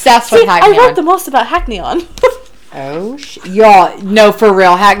 I'm obsessed with Hackney on. I wrote the most about Hackney on. Oh, y'all, no, for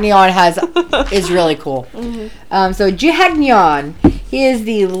real. Hackney on is really cool. Mm-hmm. So Ji Hackney on, he is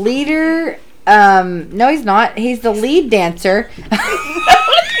the leader. No, he's not. He's the lead dancer. No,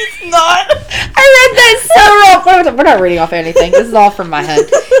 he's not. I read that so wrong. We're not reading off anything. This is all from my head.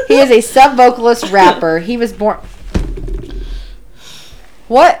 He is a sub-vocalist rapper. He was born...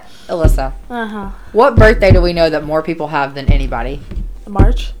 What? Alyssa. Uh-huh. What birthday do we know that more people have than anybody?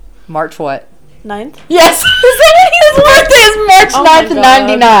 March. March what? 9th? Yes! His birthday is March 9th,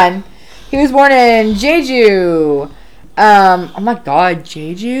 99. He was born in Jeju. Oh my god,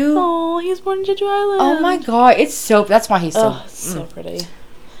 Jeju? Oh, he was born in Jeju Island. Oh my god, it's so... That's why he's so... so pretty.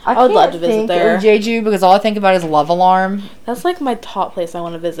 I would love to visit there. Jeju, because all I think about is Love Alarm. That's like my top place I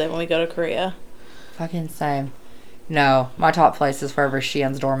want to visit when we go to Korea. Fucking same. No, my top place is wherever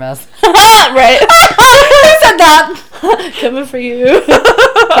Xian's dorm is. Right. Who said that? Coming for you.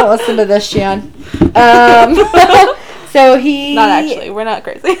 Don't listen to this, Xian. So he... Not actually. We're not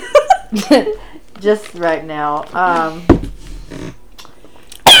crazy. Just right now.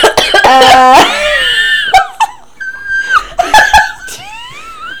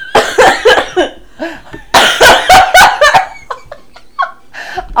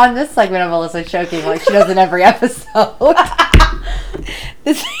 On this segment of Alyssa choking like she does in every episode.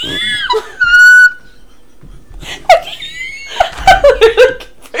 This...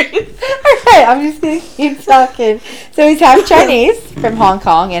 Alright, I'm just gonna keep talking. So he's half Chinese from Hong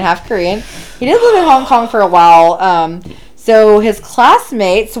Kong and half Korean. He did live in Hong Kong for a while. So his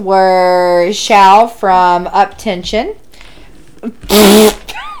classmates were Xiao from Up Tension. This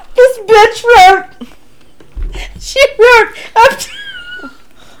bitch wrote... She wrote Up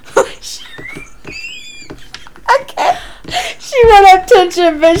Okay. She wrote Up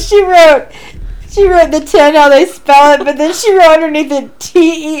Tension, but she wrote the 10 how they spell it, but then she wrote underneath it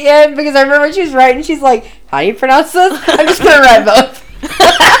TEN because I remember she was writing. She's like, "How do you pronounce this?" I'm just gonna write both.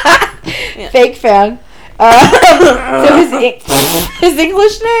 Yeah. Fake fan. So his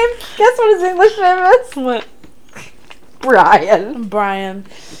English name. Guess what his English name is? What? Brian.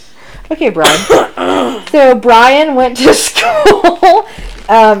 Okay, Brian. So Brian went to school.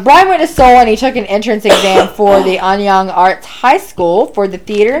 Brian went to Seoul and he took an entrance exam for the Anyang Arts High School for the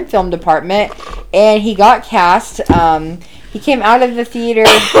theater and film department, and he got cast. He came out of the theater,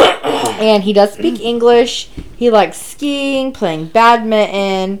 and he does speak English. He likes skiing, playing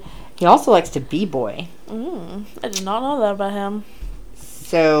badminton. He also likes to b-boy. I did not know that about him.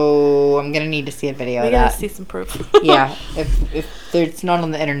 So I'm gonna need to see a video of that. We gotta see some proof. Yeah, if it's not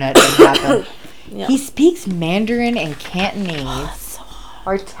on the internet, it doesn't happen. Yeah. He speaks Mandarin and Cantonese. Oh, that's so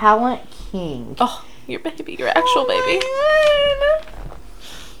hard. Our talent king. Oh, your baby, your actual baby.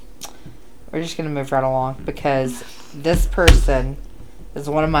 We're just gonna move right along because this person is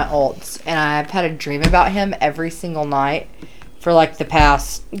one of my ults, and I've had a dream about him every single night for like the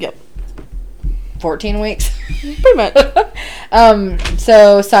past 14 weeks. Pretty much.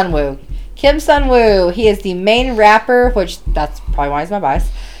 So Sunwoo. Kim Sunwoo. He is the main rapper, which that's probably why he's my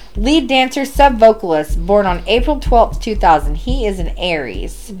bias. Lead dancer, sub-vocalist, born on April 12th, 2000. He is an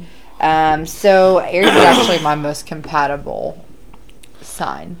Aries. So Aries is actually my most compatible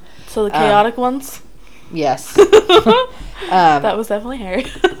sign. So the chaotic ones? Yes. That was definitely Harry.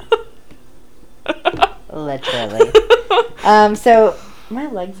 Literally. So my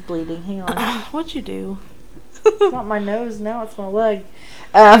leg's bleeding. Hang on. What'd you do? It's not my nose now, it's my leg.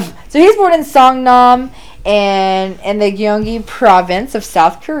 So he's born in Songnam and in the Gyeonggi province of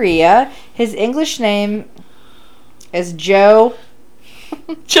South Korea. His English name is Joe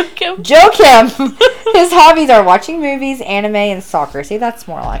Kim. Joe Kim. His hobbies are watching movies, anime, and soccer. See, that's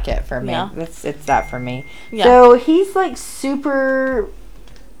more like it for me. Yeah. It's that for me. Yeah. So he's like super.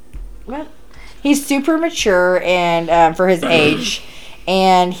 What? He's super mature and for his age,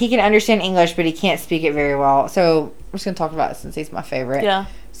 and he can understand English, but he can't speak it very well. So I'm just gonna talk about it since he's my favorite. Yeah.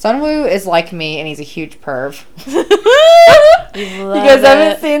 Sunwoo is like me, and he's a huge perv. You You guys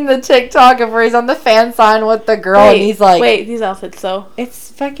haven't seen the TikTok of where he's on the fan sign with the girl, and he's like, wait, these outfits, so.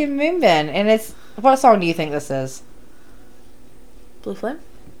 It's fucking Moonbin, and it's... What song do you think this is? Blue Flame?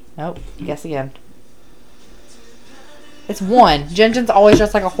 Nope. Guess again. It's One. Jinjin's always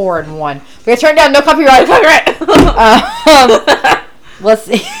dressed like a whore in One. We gotta turn down, no copyright. Let's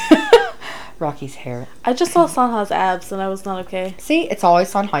see. Rocky's hair. I just saw Sanha's abs, and I was not okay. See? It's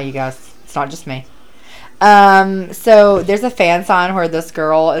always Sanha, you guys. It's not just me. So there's a fan sign where this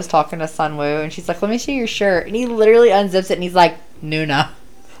girl is talking to Sunwoo, and she's like, let me see your shirt. And he literally unzips it, and he's like, Nuna.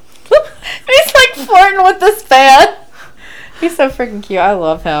 He's like flirting with this fan. He's so freaking cute. I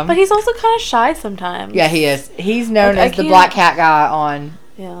love him. But he's also kind of shy sometimes. Yeah, he is. He's known as the black cat guy on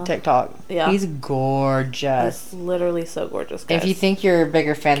TikTok. Yeah. He's gorgeous. He's literally so gorgeous, guys. If you think you're a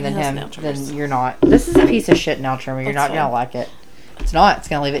bigger fan than him, then you're not. This is a piece of shit nail trimmer. You're not going to like it. It's not. It's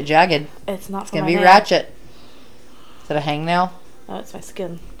going to leave it jagged. It's not. It's going to be ratchet. Is it a hangnail? No, it's my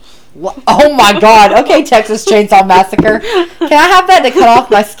skin. What? Oh my god. Okay, Texas Chainsaw Massacre. Can I have that to cut off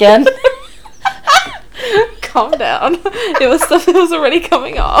my skin? Calm down. It was already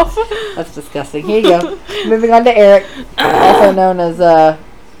coming off. That's disgusting. Here you go. Moving on to Eric, also known as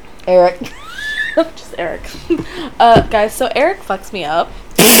Eric. Just Eric. Guys, so Eric fucks me up.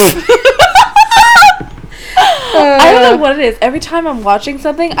 I don't know what it is. Every time I'm watching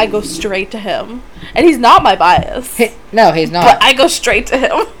something, I go straight to him. And he's not my bias. No, he's not. But I go straight to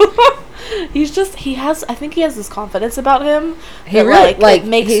him. I think he has this confidence about him. He that, really, like,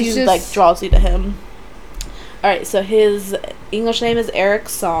 makes you, just, like, draws you to him. Alright, so his English name is Eric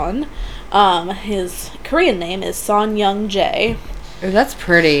Son. His Korean name is Son Young Jae. Oh, that's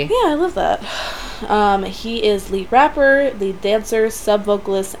pretty. Yeah, I love that. He is lead rapper, lead dancer,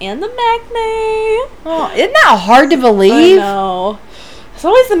 sub-vocalist, and the Magne. Oh, isn't that hard to believe? I know. It's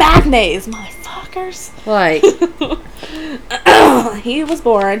always the Magnes, motherfuckers. Like. He was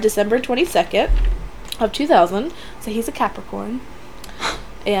born December 22nd of 2000, so he's a Capricorn.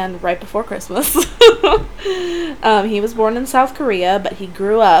 And right before Christmas. He was born in South Korea, but he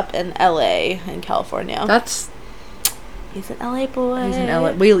grew up in LA in California. He's an LA boy. He's an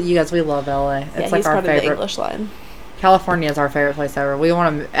LA. We love LA. It's like he's our part favorite. of the English line. California is our favorite place ever. We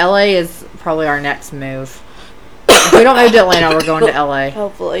want to. LA is probably our next move. If we don't move to Atlanta, we're going to LA.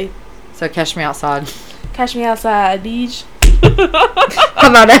 Hopefully. So catch me outside. Catch me outside, beach. How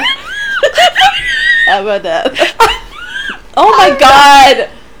about that? How about that? Oh my god!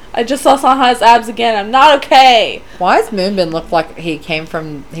 I just saw Sanha's abs again. I'm not okay. Why does Moonbin look like he's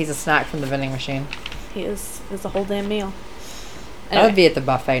a snack from the vending machine? He is. It's a whole damn meal. Anyway. That would be at the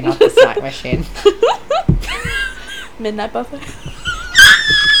buffet, not the snack machine. Midnight buffet?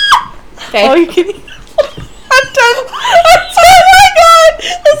 Okay. All you can eat. Oh my god!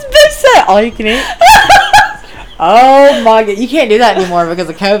 This bitch said all you can eat. Oh my god, you can't do that anymore because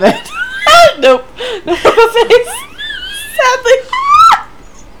of COVID. Nope. No buffets. Sadly.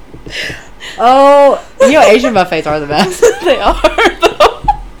 Oh, Asian buffets are the best. They are, though.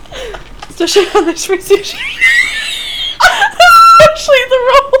 Especially when there's free sushi. Especially the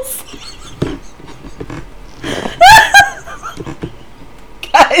rolls.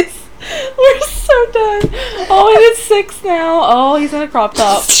 Guys, we're so done. Oh, and it's 6 now. Oh, he's in a crop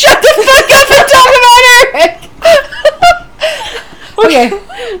top. Shut the fuck up and talk about Eric! Okay.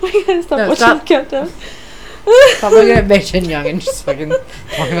 We gotta stop watching the countdown. Stop looking at Beige and Young and just fucking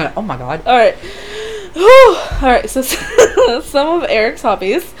talking about it. Oh my god. Alright. Alright, so some of Eric's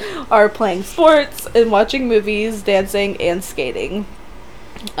hobbies are playing sports and watching movies, dancing, and skating.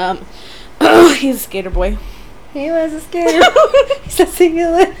 He's a skater boy. He was a skater. He's a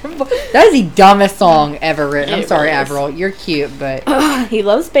singular boy. That is the dumbest song ever written. I'm sorry, Avril. You're cute, but... He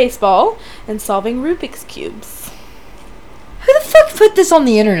loves baseball and solving Rubik's Cubes. Who the fuck put this on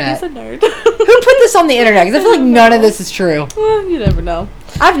the internet? He's a nerd. Who put this on the internet? Because I feel like none of this is true. Well, you never know.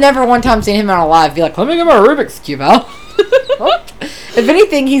 I've never one time seen him out alive be like, let me get my Rubik's Cube out. If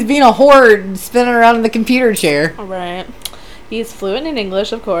anything, he's being a whore spinning around in the computer chair. Alright. He's fluent in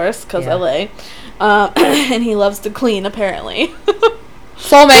English, of course, because LA. And he loves to clean, apparently.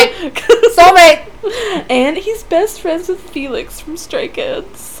 Soulmate. Soulmate. And he's best friends with Felix from Stray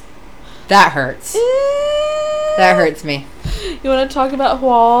Kids. That hurts. That hurts me. You want to talk about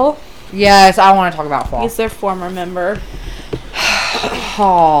Hwal? Yes, I want to talk about Hwal. He's their former member.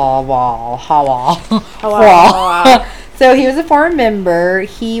 Hwal. So he was a former member.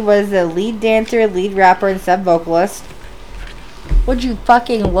 He was a lead dancer, lead rapper, and sub-vocalist. Would you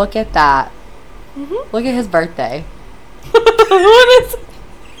fucking look at that? Mm-hmm. Look at his birthday. What is...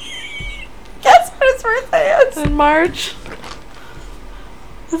 Guess what his birthday is? In March.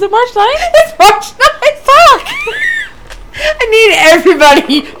 Is it March 9th? It's March 9th. Fuck! I need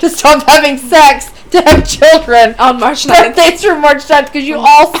everybody to stop having sex to have children on March 9th. Birthdays from March 9th because you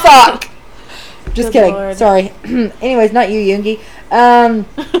all suck. Just Good kidding. Lord. Sorry. Anyways, not you, Yoongi.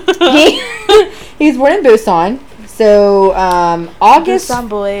 He was born in Busan. So, August...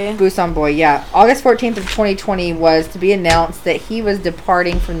 Busan Boy, yeah. August 14th of 2020 was to be announced that he was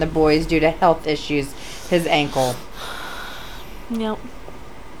departing from the Boyz due to health issues. His ankle. Yep.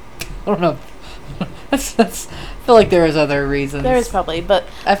 I don't know. I feel like there was other reasons. There is probably, but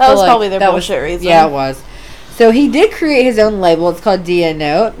that was like probably their bullshit reason. Yeah, it was. So he did create his own label. It's called Deo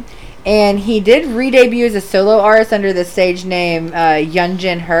Bi. And he did re-debut as a solo artist under the stage name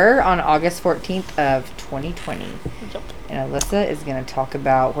Yeonjin Her on August 14th of 2020. Yep. And Alyssa is going to talk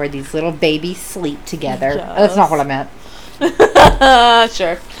about where these little babies sleep together. Yes. Oh, that's not what I meant.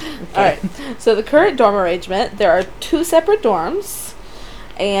 Sure. Okay. All right. So the current dorm arrangement, there are 2 separate dorms.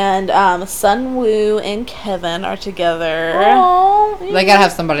 And Sunwoo and Kevin are together. Aww. They gotta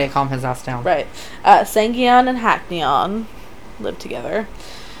have somebody to calm his ass down. Right. Sangyeon and Hakneon live together.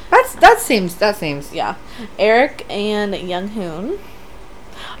 That seems. Yeah. Eric and Younghoon.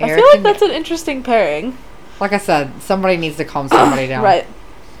 I feel like that's an interesting pairing. Like I said, somebody needs to calm somebody down. Right.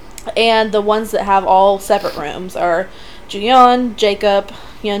 And the ones that have all separate rooms are Juyeon, Jacob,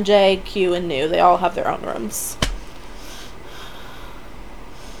 Yeonjae, Q, and Nu. They all have their own rooms.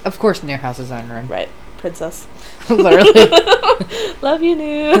 Of course, Nu has his own room. Right. Princess. Literally. Love you,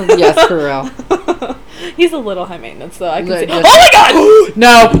 Nu. Yes, for real. He's a little high maintenance, though. I can see. Just, Oh my god!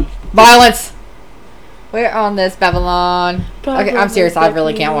 No! Violence! We're on this, Babylon. Okay, I'm serious. I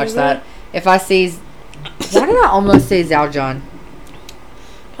really can't watch that. If I see... Why did I almost say Zhao Jun?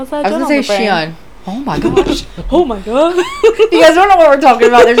 I was going to say Xian. Oh my gosh. Oh my god. You guys don't know what we're talking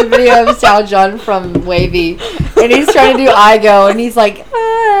about. There's a video of Zhao Jun from Wavy. And he's trying to do I-Go. And he's like,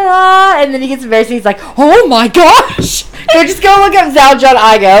 and then he gets embarrassed. And he's like, oh my gosh. So just go look up Zhao Jun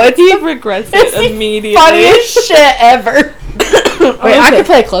I-Go. He regrets it immediately. Funniest shit ever. Wait, I can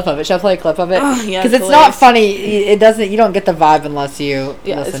play a clip of it. Should I play a clip of it? Yeah, because it's not funny. It doesn't. You don't get the vibe unless you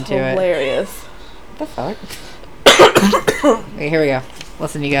listen to it. Hilarious. What the fuck? Okay, here we go.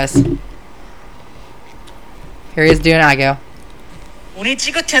 Listen, you guys. Here he is doing I-Go. 오늘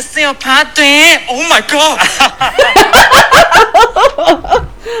찌긋했어요. 파돼. Oh my god.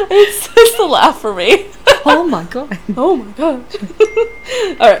 It's just a laugh for me. Oh my god. Oh my god.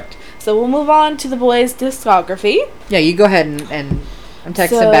 Alright, so we'll move on to the Boyz' discography. Yeah, you go ahead and I'm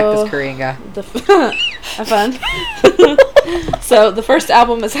texting back this Korean guy. Have fun. So the first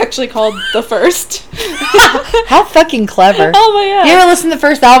album is actually called The First. How fucking clever. Oh my god. You ever listen to the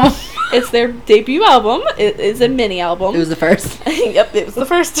first album? It's their debut album. It is a mini album. It was the first. Yep, it was the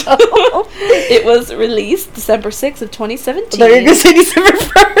first. It was released December 6th of 2017. They're going to say December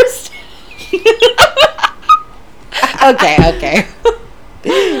 1st. Okay.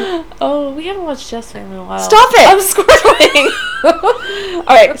 Oh, we haven't watched Jess Family in a while. Stop it! I'm squirming.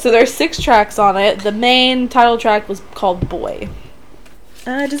 Alright, so there's 6 tracks on it. The main title track was called Boy.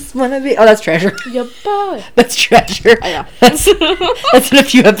 I just want to be... Oh, that's Treasure. Yeah, boy. That's Treasure. I know. That's in a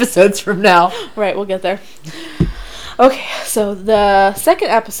few episodes from now. Right, we'll get there. Okay, so the second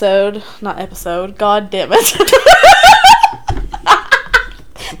episode... Not episode. God damn it.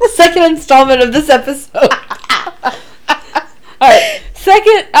 The second installment of this episode. Alright,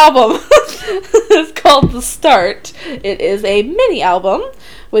 second album is called The Start. It is a mini album,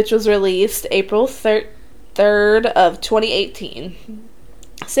 which was released April 3rd of 2018.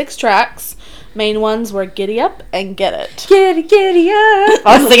 6 tracks. Main ones were Giddy Up and Get It. Giddy up.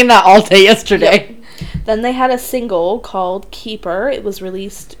 I was singing that all day yesterday. Yep. Then they had a single called Keeper. It was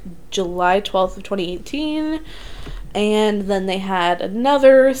released July 12th of 2018. And then they had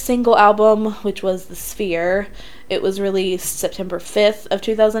another single album, which was The Sphere. It was released September 5th of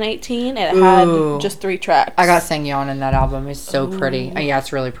 2018, and it had just 3 tracks. I got Sangyeon in that album. It's so pretty. Yeah,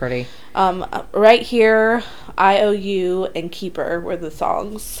 it's really pretty. Right Here, IOU, and Keeper were the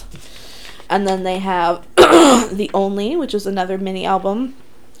songs. And then they have The Only, which is another mini album.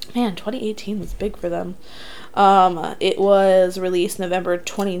 Man, 2018 was big for them. It was released November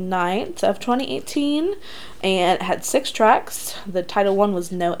 29th of 2018, and it had 6 tracks. The title one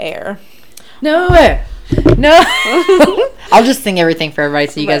was No Air. No Air. No. I'll just sing everything for everybody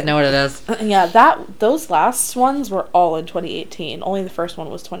so you guys know what it is. Yeah, those last ones were all in 2018. Only the first one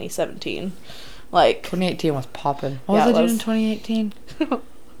was 2017. 2018 was popping. What was I doing in 2018?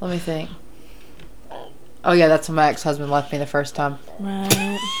 Let me think. Oh yeah, that's when my ex-husband left me the first time.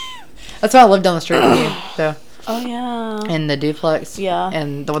 Right. That's why I lived down the street with you. So. Oh yeah. And the duplex. Yeah.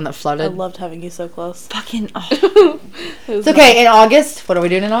 And the one that flooded. I loved having you so close. Fucking. Oh. It's okay. Nice. In August, what are we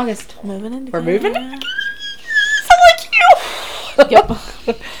doing in August? Moving in. We're moving. So like you. Yep.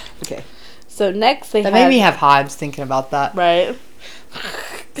 Okay. So next that made me have hives thinking about that. Right.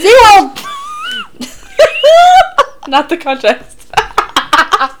 SeaWorld. Not the context.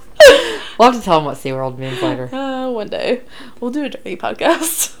 We'll have to tell them what SeaWorld means later. One day. We'll do a dirty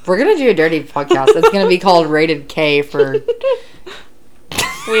podcast. We're going to do a dirty podcast. It's going to be called Rated K for...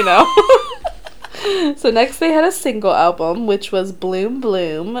 We know. So next they had a single album, which was Bloom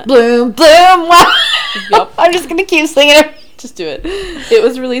Bloom. Bloom Bloom! Wow. Yep. I'm just going to keep singing it. Just do it. It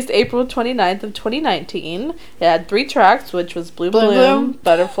was released April 29th of 2019. It had 3 tracks, which was Bloom Bloom,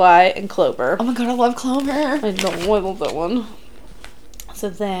 Butterfly, and Clover. Oh my god, I love Clover. I know, I love that one. So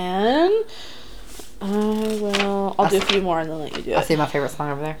then, I'll do a few more and then let you do it. I see my favorite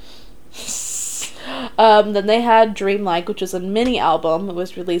song over there. Then they had Dreamlike, which was a mini album. It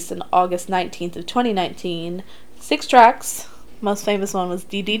was released on August 19th of 2019. 6 tracks. Most famous one was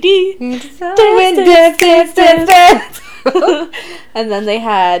DDD. And then they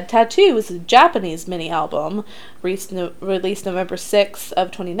had Tattoo, was a Japanese mini album, released November 6th of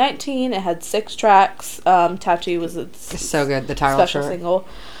 2019. It had 6 tracks. Tattoo was it's so good. The title special single.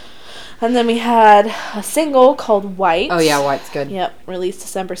 And then we had a single called White. Oh yeah, White's good. Yep, released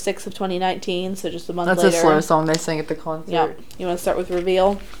December 6th of 2019, so just a month later. That's a slow song they sing at the concert. Yep. You want to start with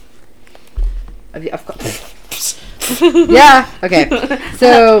Reveal? I've got... Yeah. Okay.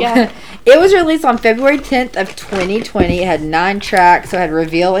 So yeah. It was released on February 10th of 2020. It had 9 tracks. So it had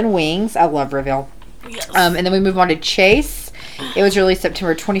Reveal and Wings. I love Reveal. Yes. And then we move on to Chase. It was released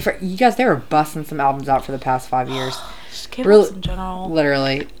September 21st. You guys, they were busting some albums out for the past 5 years. Just K-pop in general.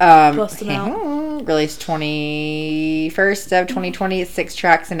 Literally. Bust them out. Released 21st of 2020. 6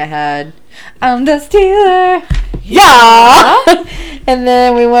 tracks, and it had I'm the Stealer. Yeah. And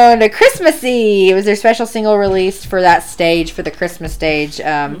then we went to Christmassy. It was their special single released for that stage, for the Christmas stage,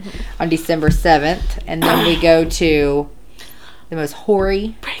 on December 7th. And then we go to the most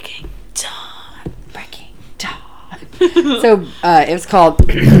hoary Breaking Dawn. Breaking Dawn. So it was called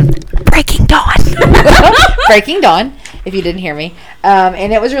Breaking Dawn. Breaking Dawn, if you didn't hear me.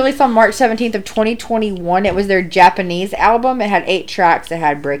 And it was released on March 17th of 2021. It was their Japanese album. It had 8 tracks. It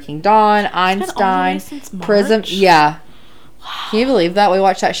had Breaking Dawn, Einstein, Prism. Yeah. Wow. Can you believe that? We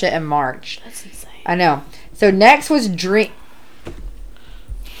watched that shit in March. That's insane. I know. So next was Drink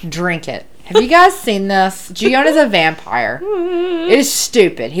It. Have you guys seen this? Jiyeon is a vampire. It is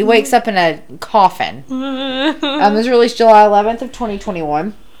stupid. He wakes up in a coffin. It was released July 11th of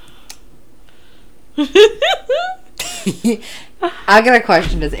 2021. I got a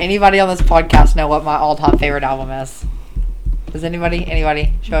question. Does anybody on this podcast know what my all-time favorite album is? Does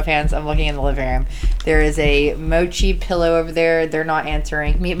anybody? Show of hands. I'm looking in the living room. There is a mochi pillow over there. They're not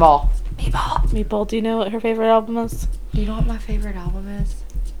answering. Meatball, do you know what her favorite album is? Do you know what my favorite album is?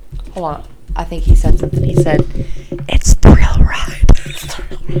 Hold on. I think he said something. He said, "It's Thrill Ride."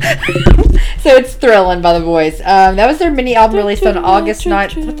 So it's Thrillin' by the Boyz. That was their mini album released on August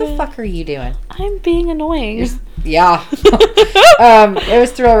 9th. What the fuck are you doing? I'm being annoying. Yeah. It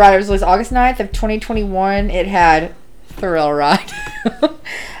was Thrill Ride. It was released August 9th of 2021. It had Thrill Ride.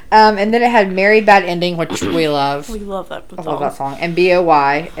 And then it had Merry Bad Ending, which we love. We love that song. I love that song. And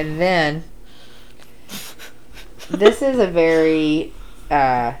B.O.Y. And then this is a very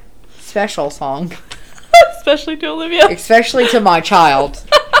special song. Especially to Olivia. Especially to my child.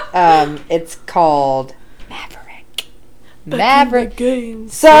 It's called Maverick. Maverick. Game,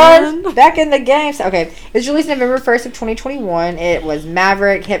 son. Back in the game. Okay. It was released November 1st of 2021. It was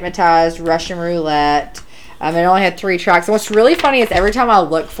Maverick, Hypnotized, Russian Roulette. It only had 3 tracks. And what's really funny is every time I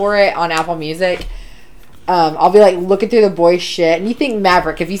look for it on Apple Music, I'll be like looking through the Boyz shit. And you think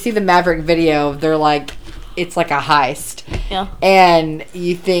Maverick, if you see the Maverick video, they're like, it's like a heist. Yeah. And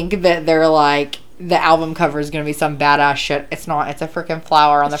you think that they're like, the album cover is going to be some badass shit. It's not. It's a freaking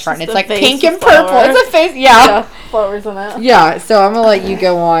flower on the front. And it's like pink and purple. It's a face. Yeah. Flowers on it. Yeah. So I'm going to let you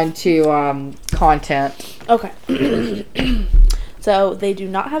go on to content. Okay. So they do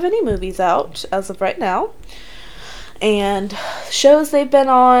not have any movies out as of right now. And shows they've been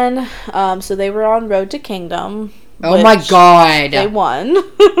on. So they were on Road to Kingdom. Oh my god. They won.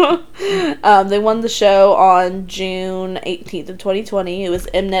 They won the show on June 18th of 2020. It was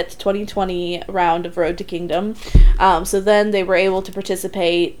Mnet's 2020 round of Road to Kingdom. So then they were able to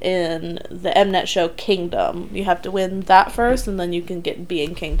participate in the Mnet show Kingdom. You have to win that first, and then you can be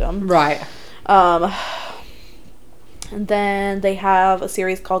in Kingdom. Right. And then they have a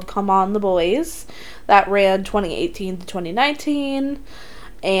series called Come On the Boyz that ran 2018 to 2019.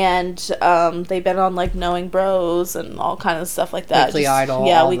 And they've been on like Knowing Bros and all kind of stuff like that. Weekly Idol.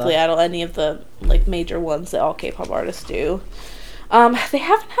 Yeah, Weekly Idol. Any of the like major ones that all K-pop artists do. They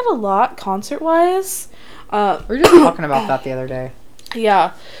haven't had a lot concert wise. We were just talking about that the other day.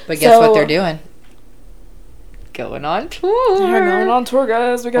 Yeah. But guess what they're doing? Going on tour. They're going on tour,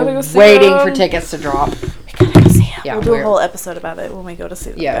 guys. We gotta go see waiting them. for tickets to drop. We gotta go see them. Yeah, we'll do a whole episode about it when we go to see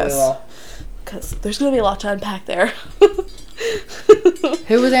them. Yeah, we will. Because there's gonna be a lot to unpack there.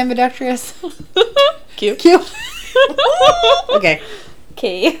 Who was ambidextrous? Q. Okay.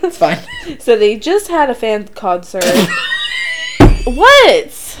 Okay. It's fine. So they just had a fan concert.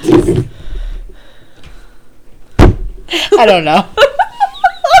 What? I don't know.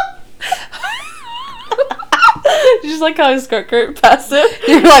 You just like how his skirt past it?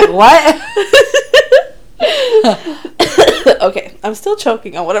 You're like, what? Okay, I'm still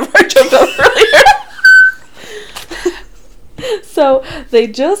choking on whatever I choked on earlier. So they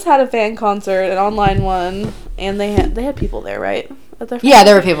just had a fan concert, an online one, and they had people there, right? Yeah,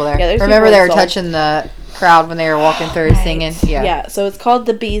 there were people there. Yeah, remember they were touching the crowd when they were walking through singing? Yeah, so it's called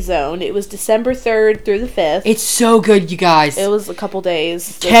the B Zone. It was December 3rd through the 5th. It's so good, you guys. It was a couple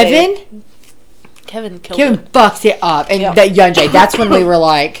days. Kevin bucks it up. And that Youngjae, that's when we were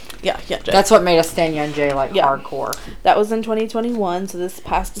like... Yeah, Youngjae. That's what made us stand Youngjae hardcore. That was in 2021, so this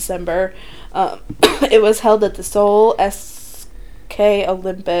past December. It was held at the Seoul SK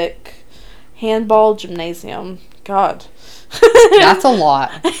Olympic Handball Gymnasium. God. That's a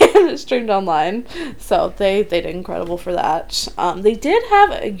lot. And it streamed online. So they did incredible for that. They did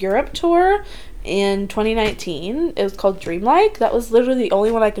have a Europe tour in 2019. It was called Dreamlike. That was literally the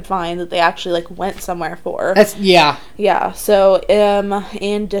only one I could find that they actually went somewhere for. Yeah. So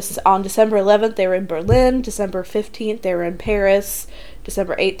on December 11th they were in Berlin. December 15th they were in Paris.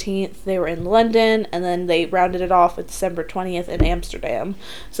 December 18th they were in London, and then they rounded it off with December 20th in Amsterdam.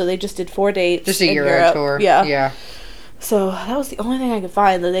 So they just did 4 dates. Just a in Euro tour. Yeah. So that was the only thing I could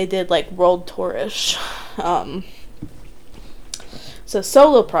find that they did world tourish. So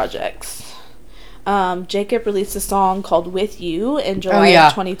solo projects. Jacob released a song called With You in July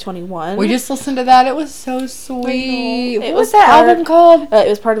of 2021. We just listened to that. It was so sweet. What was that album called? It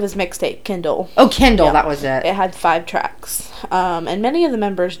was part of his mixtape, Kindle. Oh, Kindle. Yeah. That was it. It had 5 tracks. And many of the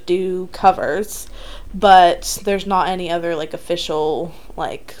members do covers, but there's not any other official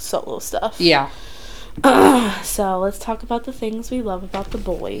solo stuff. Yeah. So let's talk about the things we love about the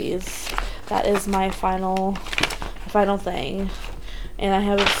Boyz. That is my final thing. And I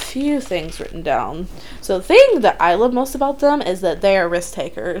have a few things written down. So the thing that I love most about them is that they are risk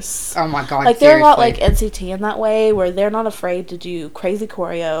takers. Oh my god, they're a lot like NCT in that way, where they're not afraid to do crazy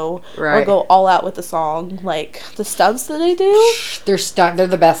choreo or go all out with the song. The stunts that they do. They're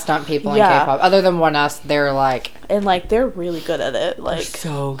the best stunt people in K-pop. Other than ONE US, they're And they're really good at it. They're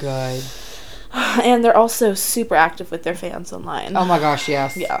so good. And they're also super active with their fans online. Oh my gosh,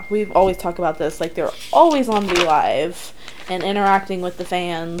 yes. Yeah, we've always talked about this. Like, they're always on V Live and interacting with the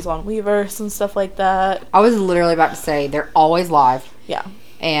fans on Weverse and stuff like that. I was literally about to say, they're always live. Yeah.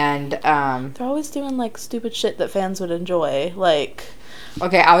 And, they're always doing, like, stupid shit that fans would enjoy. Like...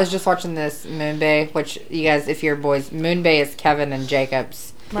 Okay, I was just watching this Moonbay, which, you guys, if you're boys, Moonbay is Kevin and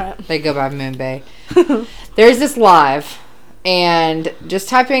Jacob's. Right. They go by Moonbay. There's this live, and just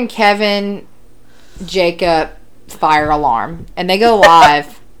type in Kevin, Jacob, fire alarm, and they go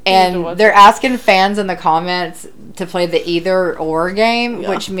live, and they're asking fans in the comments to play the either or game,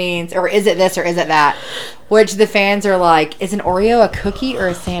 which means, or is it this or is it that? Which the fans are like, is an Oreo a cookie or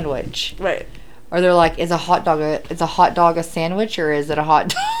a sandwich? Right. Or they're like, is a hot dog a sandwich or is it a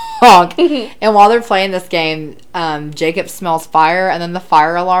hot dog? And while they're playing this game, Jacob smells fire and then the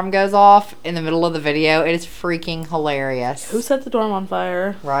fire alarm goes off in the middle of the video. It is freaking hilarious. Who set the dorm on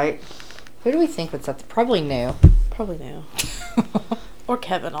fire? Right. Who do we think would set the... Probably new. Probably new. Or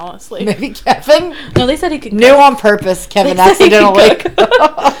Kevin, honestly. Maybe Kevin? No, they said he could cook. New on purpose, Kevin accidentally.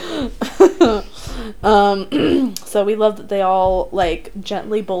 So we love that they all, like,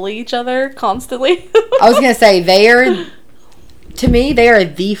 gently bully each other constantly. I was going to say, to me, they are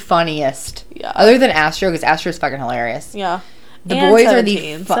the funniest. Yeah. Other than Astro, because Astro's fucking hilarious. Yeah. The boys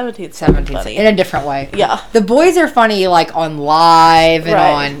 17. Are the... 17's funny. In a different way. Yeah. The boys are funny, like, on live and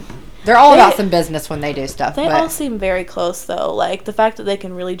on... They're all about some business when they do stuff. They all seem very close, though. Like, the fact that they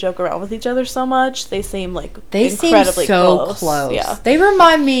can really joke around with each other so much, they seem, like, incredibly close. Yeah. They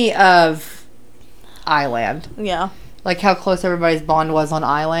remind me of... Island. Yeah. Like how close everybody's bond was on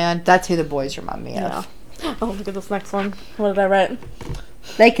Island. That's who the boys remind me of. Oh, look at this next one. What did I write?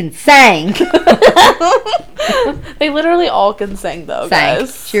 They can sing. They literally all can sing, though,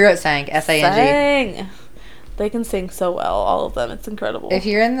 guys. She wrote sang. S-A-N-G. Sang. They can sing so well, all of them. It's incredible. If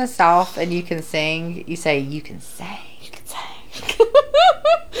you're in the South and you can sing, you say, you can sing. You can sing.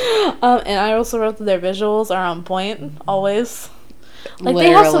 And I also wrote that their visuals are on point, always. Like, they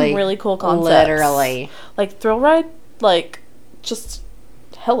have some really cool concepts. Literally. Like, Thrill Ride, like, just,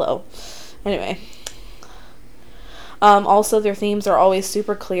 hello. Anyway. Also, their themes are always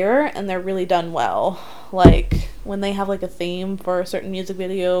super clear, and they're really done well. Like, when they have, like, a theme for a certain music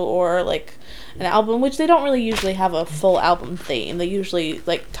video or, like, an album, which they don't really usually have a full album theme. They usually,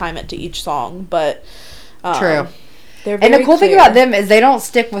 like, time it to each song, but... True. And the cool thing about them is they don't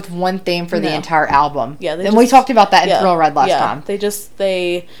stick with one theme for the entire album. Yeah, and we talked about that in Thrill Ride last time.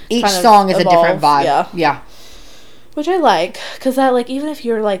 Each song is a different vibe. Yeah. Which I like, because that, like, even if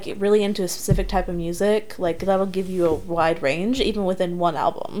you're, like, really into a specific type of music, like, that'll give you a wide range, even within one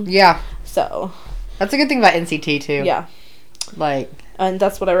album. Yeah. So. That's a good thing about NCT, too. Yeah. Like. And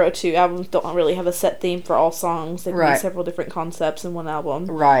that's what I wrote, too. Albums don't really have a set theme for all songs. They can be several different concepts in one album.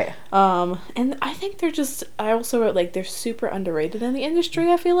 Right. And I think they're just... I also wrote, like, they're super underrated in the industry,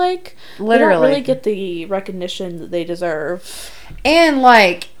 I feel like. Literally. They don't really get the recognition that they deserve. And,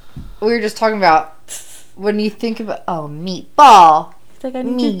 like, we were just talking about... When you think about... Oh, meatball. It's like, I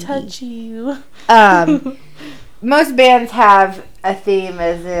need to touch you. Most bands have a theme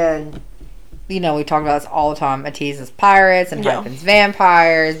as in... You know, we talk about this all the time. Ateez is Pirates, and Hypen's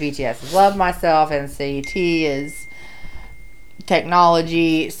Vampires. BTS is Love Myself, and NCT is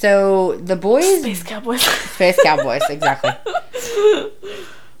Technology. So, the boys... Space Cowboys. Space Cowboys, exactly.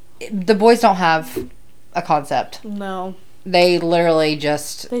 The boys don't have a concept. No. They literally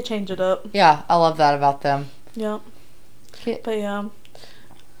just... They change it up. Yeah, I love that about them. Yeah. But, yeah.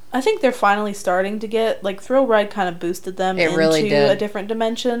 I think they're finally starting to get, like, Thrill Ride kind of boosted them into a different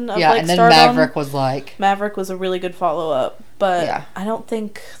dimension of, like, and then stardom. Maverick was like... Maverick was a really good follow-up, but I don't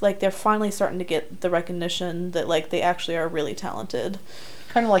think, like, they're finally starting to get the recognition that, like, they actually are really talented.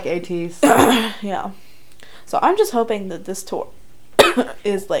 Kind of like ATs. Yeah. So I'm just hoping that this tour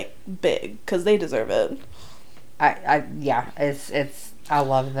is, like, big, because they deserve it. It's I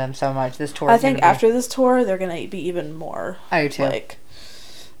love them so much. This tour. I think after this tour, they're gonna be even more. I do too. Like,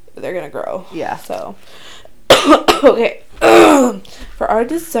 they're gonna grow. Yeah. So, okay. For our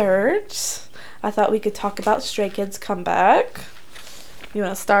dessert, I thought we could talk about Stray Kids' comeback. You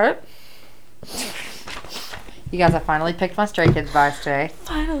want to start? You guys, I finally picked my Stray Kids vibes today.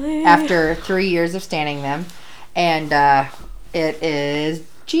 Finally. After 3 years of standing them, and it is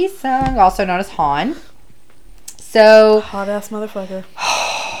Jisung, also known as Han. So hot ass motherfucker.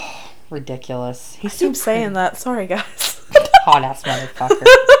 Ridiculous. I keep saying that. Sorry, guys. Hot ass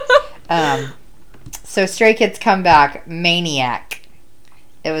motherfucker. So Stray Kids Comeback Maniac.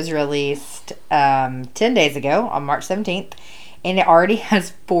 It was released 10 days ago on March 17th, and it already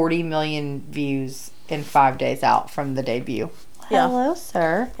has 40 million views in 5 days out from the debut Yeah. Hello,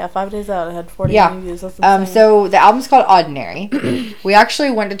 sir. Yeah, 5 days out, I had 40 million views. That's insane. So the album's called Ordinary. We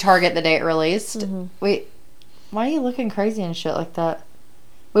actually went to Target the day it released. Mm-hmm. Wait, why are you looking crazy and shit like that?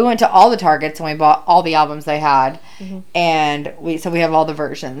 We went to all the Targets and we bought all the albums they had, and we have all the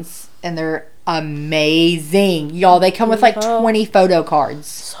versions, and they're amazing, y'all. They come with like 20 photo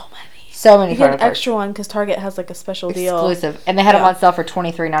cards. So many. You get an extra one because Target has like a special deal, exclusive, and they had them on sale for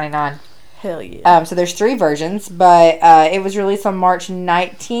 $23.99. Hell yeah. So there's 3 versions, but it was released on March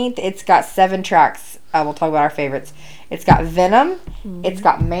 19th. It's got 7 tracks. We'll talk about our favorites. It's got Venom. It's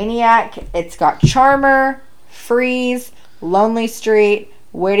got Maniac. It's got Charmer, Freeze, Lonely Street,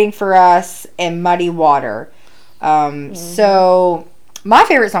 Waiting for Us, and Muddy Water. So my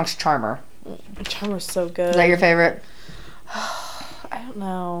favorite song's Charmer. Charmer's so good. Is that your favorite? I don't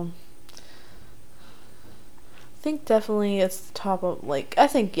know. I think definitely it's the top of, like, I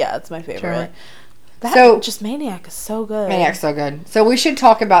think, yeah, it's my favorite. Just Maniac is so good. Maniac's so good. So we should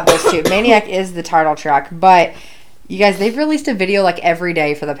talk about this too. Maniac is the title track, but you guys, they've released a video like every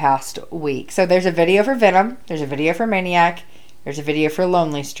day for the past week. So there's a video for Venom, there's a video for Maniac, there's a video for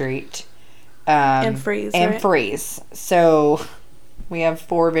Lonely Street. And Freeze, right? Freeze. So we have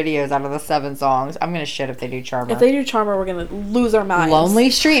 4 videos out of the 7 songs. I'm going to shit if they do Charmer. If they do Charmer, we're going to lose our minds. Lonely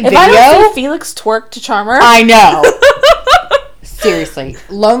Street if video? If I don't see Felix twerk to Charmer. I know. Seriously.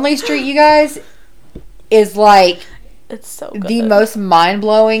 Lonely Street, you guys, is like... It's so good. The most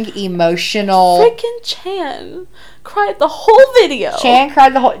mind-blowing, emotional... Freaking Chan cried the whole video. Chan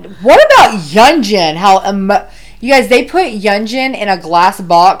cried the whole... What about Yunjin? How... You guys, they put Yunjin in a glass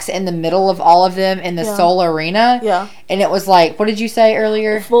box in the middle of all of them in the Seoul Arena. Yeah. And it was like, what did you say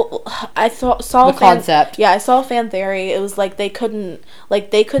earlier? Well, I saw the concept. Yeah, I saw a fan theory. It was like they couldn't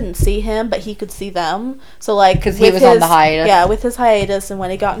see him, but he could see them. So like, because he was on the hiatus. Yeah, with his hiatus, and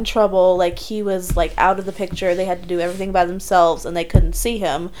when he got in trouble, like he was like out of the picture. They had to do everything by themselves, and they couldn't see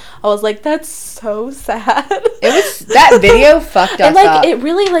him. I was like, that's so sad. It was that video fucked us and like up. it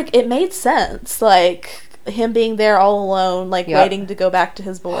really like it made sense. Like him being there all alone, like waiting to go back to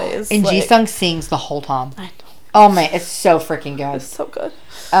his boys. And like, Jisung sings the whole time. I know. Oh man, it's so freaking good. It's so good.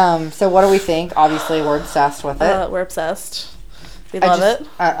 So what do we think? Obviously, we're obsessed with it. We're obsessed. We love it.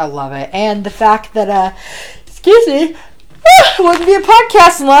 I love it, and the fact that excuse me, it wouldn't be a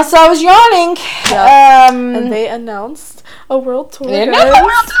podcast unless I was yawning. Yeah. And they announced a world tour. They announced a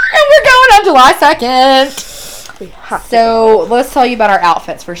world tour, and we're going on July 2nd. So let's tell you about our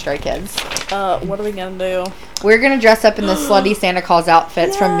outfits for Stray Kids. What are we gonna do? We're gonna dress up in the slutty Santa Claus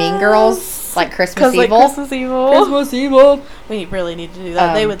outfits from Mean Girls, like Christmas Evil. Christmas Evil. We really need to do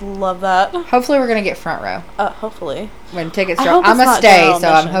that. They would love that. Hopefully, we're gonna get front row. Hopefully. When tickets drop, I'm gonna stay, so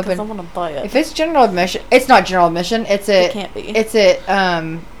I'm hoping. I want to buy it. If it's general admission, it's not general admission. It can't be. It's at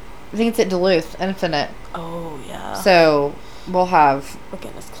I think it's at Duluth Infinite. Oh yeah. So we'll have. We're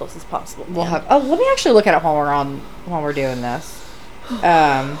getting as close as possible. We'll have. Oh, let me actually look at it while we're doing this.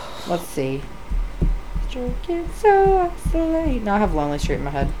 Let's see. So isolate. No, I have Lonely Street in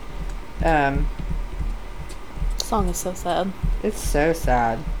my head. The song is so sad. It's so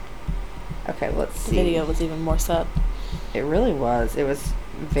sad. Okay, let's see. The video was even more sad. It really was. It was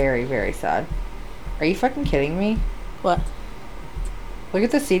very, very sad. Are you fucking kidding me? What? Look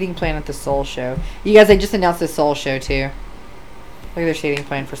at the seating plan at the Seoul show. You guys, they just announced the Seoul show too. Look at their seating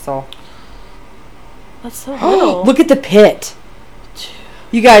plan for Seoul. That's so little. Look at the pit.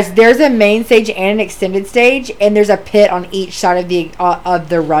 You guys, there's a main stage and an extended stage, and there's a pit on each side of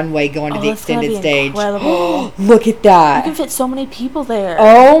the runway going to the extended stage. Incredible. Look at that. You can fit so many people there.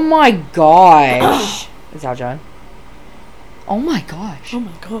 Oh my gosh. Is that John? Oh my gosh. Oh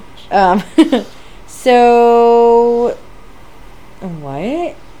my gosh. So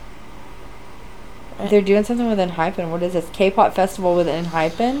what? They're doing something with Enhypen. What is this? K-pop festival with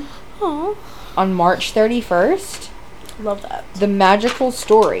Enhypen? Oh. On March 31st. Love that. The Magical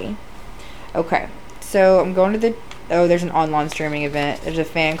Story. Okay. So I'm going to the... Oh, there's an online streaming event. There's a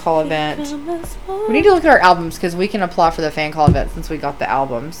fan call event. We need to look at our albums because we can apply for the fan call event since we got the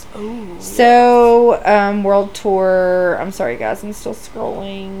albums. Ooh. So, world tour. I'm sorry, guys. I'm still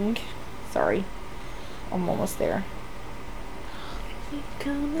scrolling. Sorry. I'm almost there.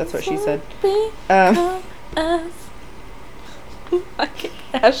 That's what she said. I can't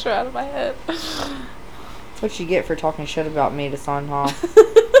dash her out of my head. That's what you get for talking shit about me to Sanha.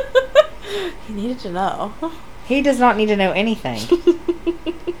 He needed to know. He does not need to know anything.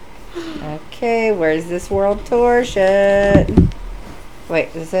 Okay, where's this world tour shit?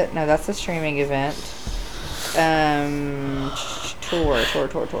 Wait, is it? No, that's a streaming event. Tour.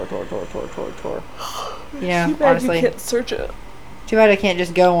 You know, Too bad honestly, you can't search it. too bad I can't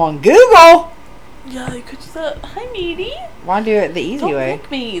just go on Google. Yeah, you could do that. Hi, Meaty. Want to do it the easy Don't way. lick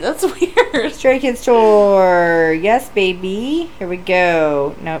me. That's weird. Stray Kids Tour. Yes, baby. Here we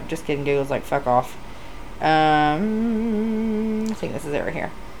go. Nope, just kidding. Google's like, fuck off. I think this is it right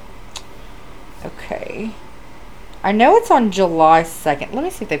here. Okay. I know it's on July 2nd. Let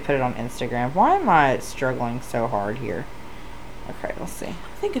me see if they put it on Instagram. Why am I struggling so hard here? Okay, let's see.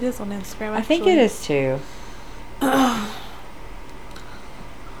 I think it is on Instagram, actually. I think it is too.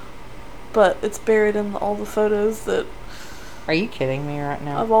 But it's buried in all the photos that... Are you kidding me right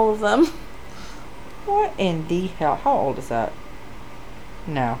now? Of all of them. What in the hell? How old is that?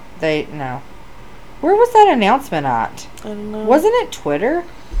 No. No. Where was that announcement at? I don't know. Wasn't it Twitter?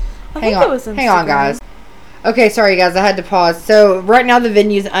 Hang on. It was Instagram. Hang on, guys. Okay, sorry, guys. I had to pause. So, right now the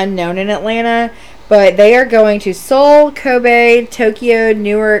venue's unknown in Atlanta, but they are going to Seoul, Kobe, Tokyo,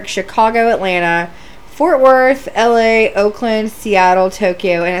 Newark, Chicago, Atlanta, Fort Worth, LA, Oakland, Seattle,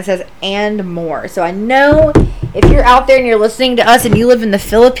 Tokyo, and it says, and more. So, I know if you're out there and you're listening to us and you live in the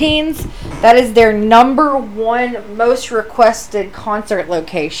Philippines, that is their #1 most requested concert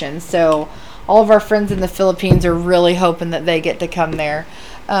location. So, all of our friends in the Philippines are really hoping that they get to come there.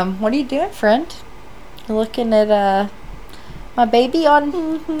 What are you doing, friend? You looking at my baby on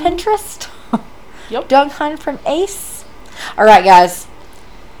Pinterest? Yep. Doug Hunt from Ace. Alright, guys.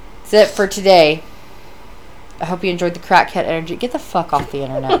 That's it for today. I hope you enjoyed the crackhead energy. Get the fuck off the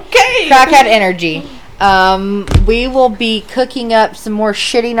internet. Okay. Crackhead energy. We will be cooking up some more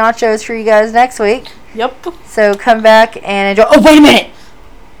shitty nachos for you guys next week. Yep. So come back and enjoy. Oh, wait a minute!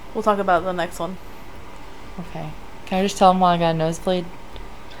 We'll talk about the next one. Okay. Can I just tell them why I got a nosebleed?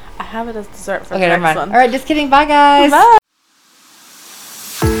 I have it as dessert for Okay, the never next mind. one. Alright, just kidding. Bye, guys. Bye.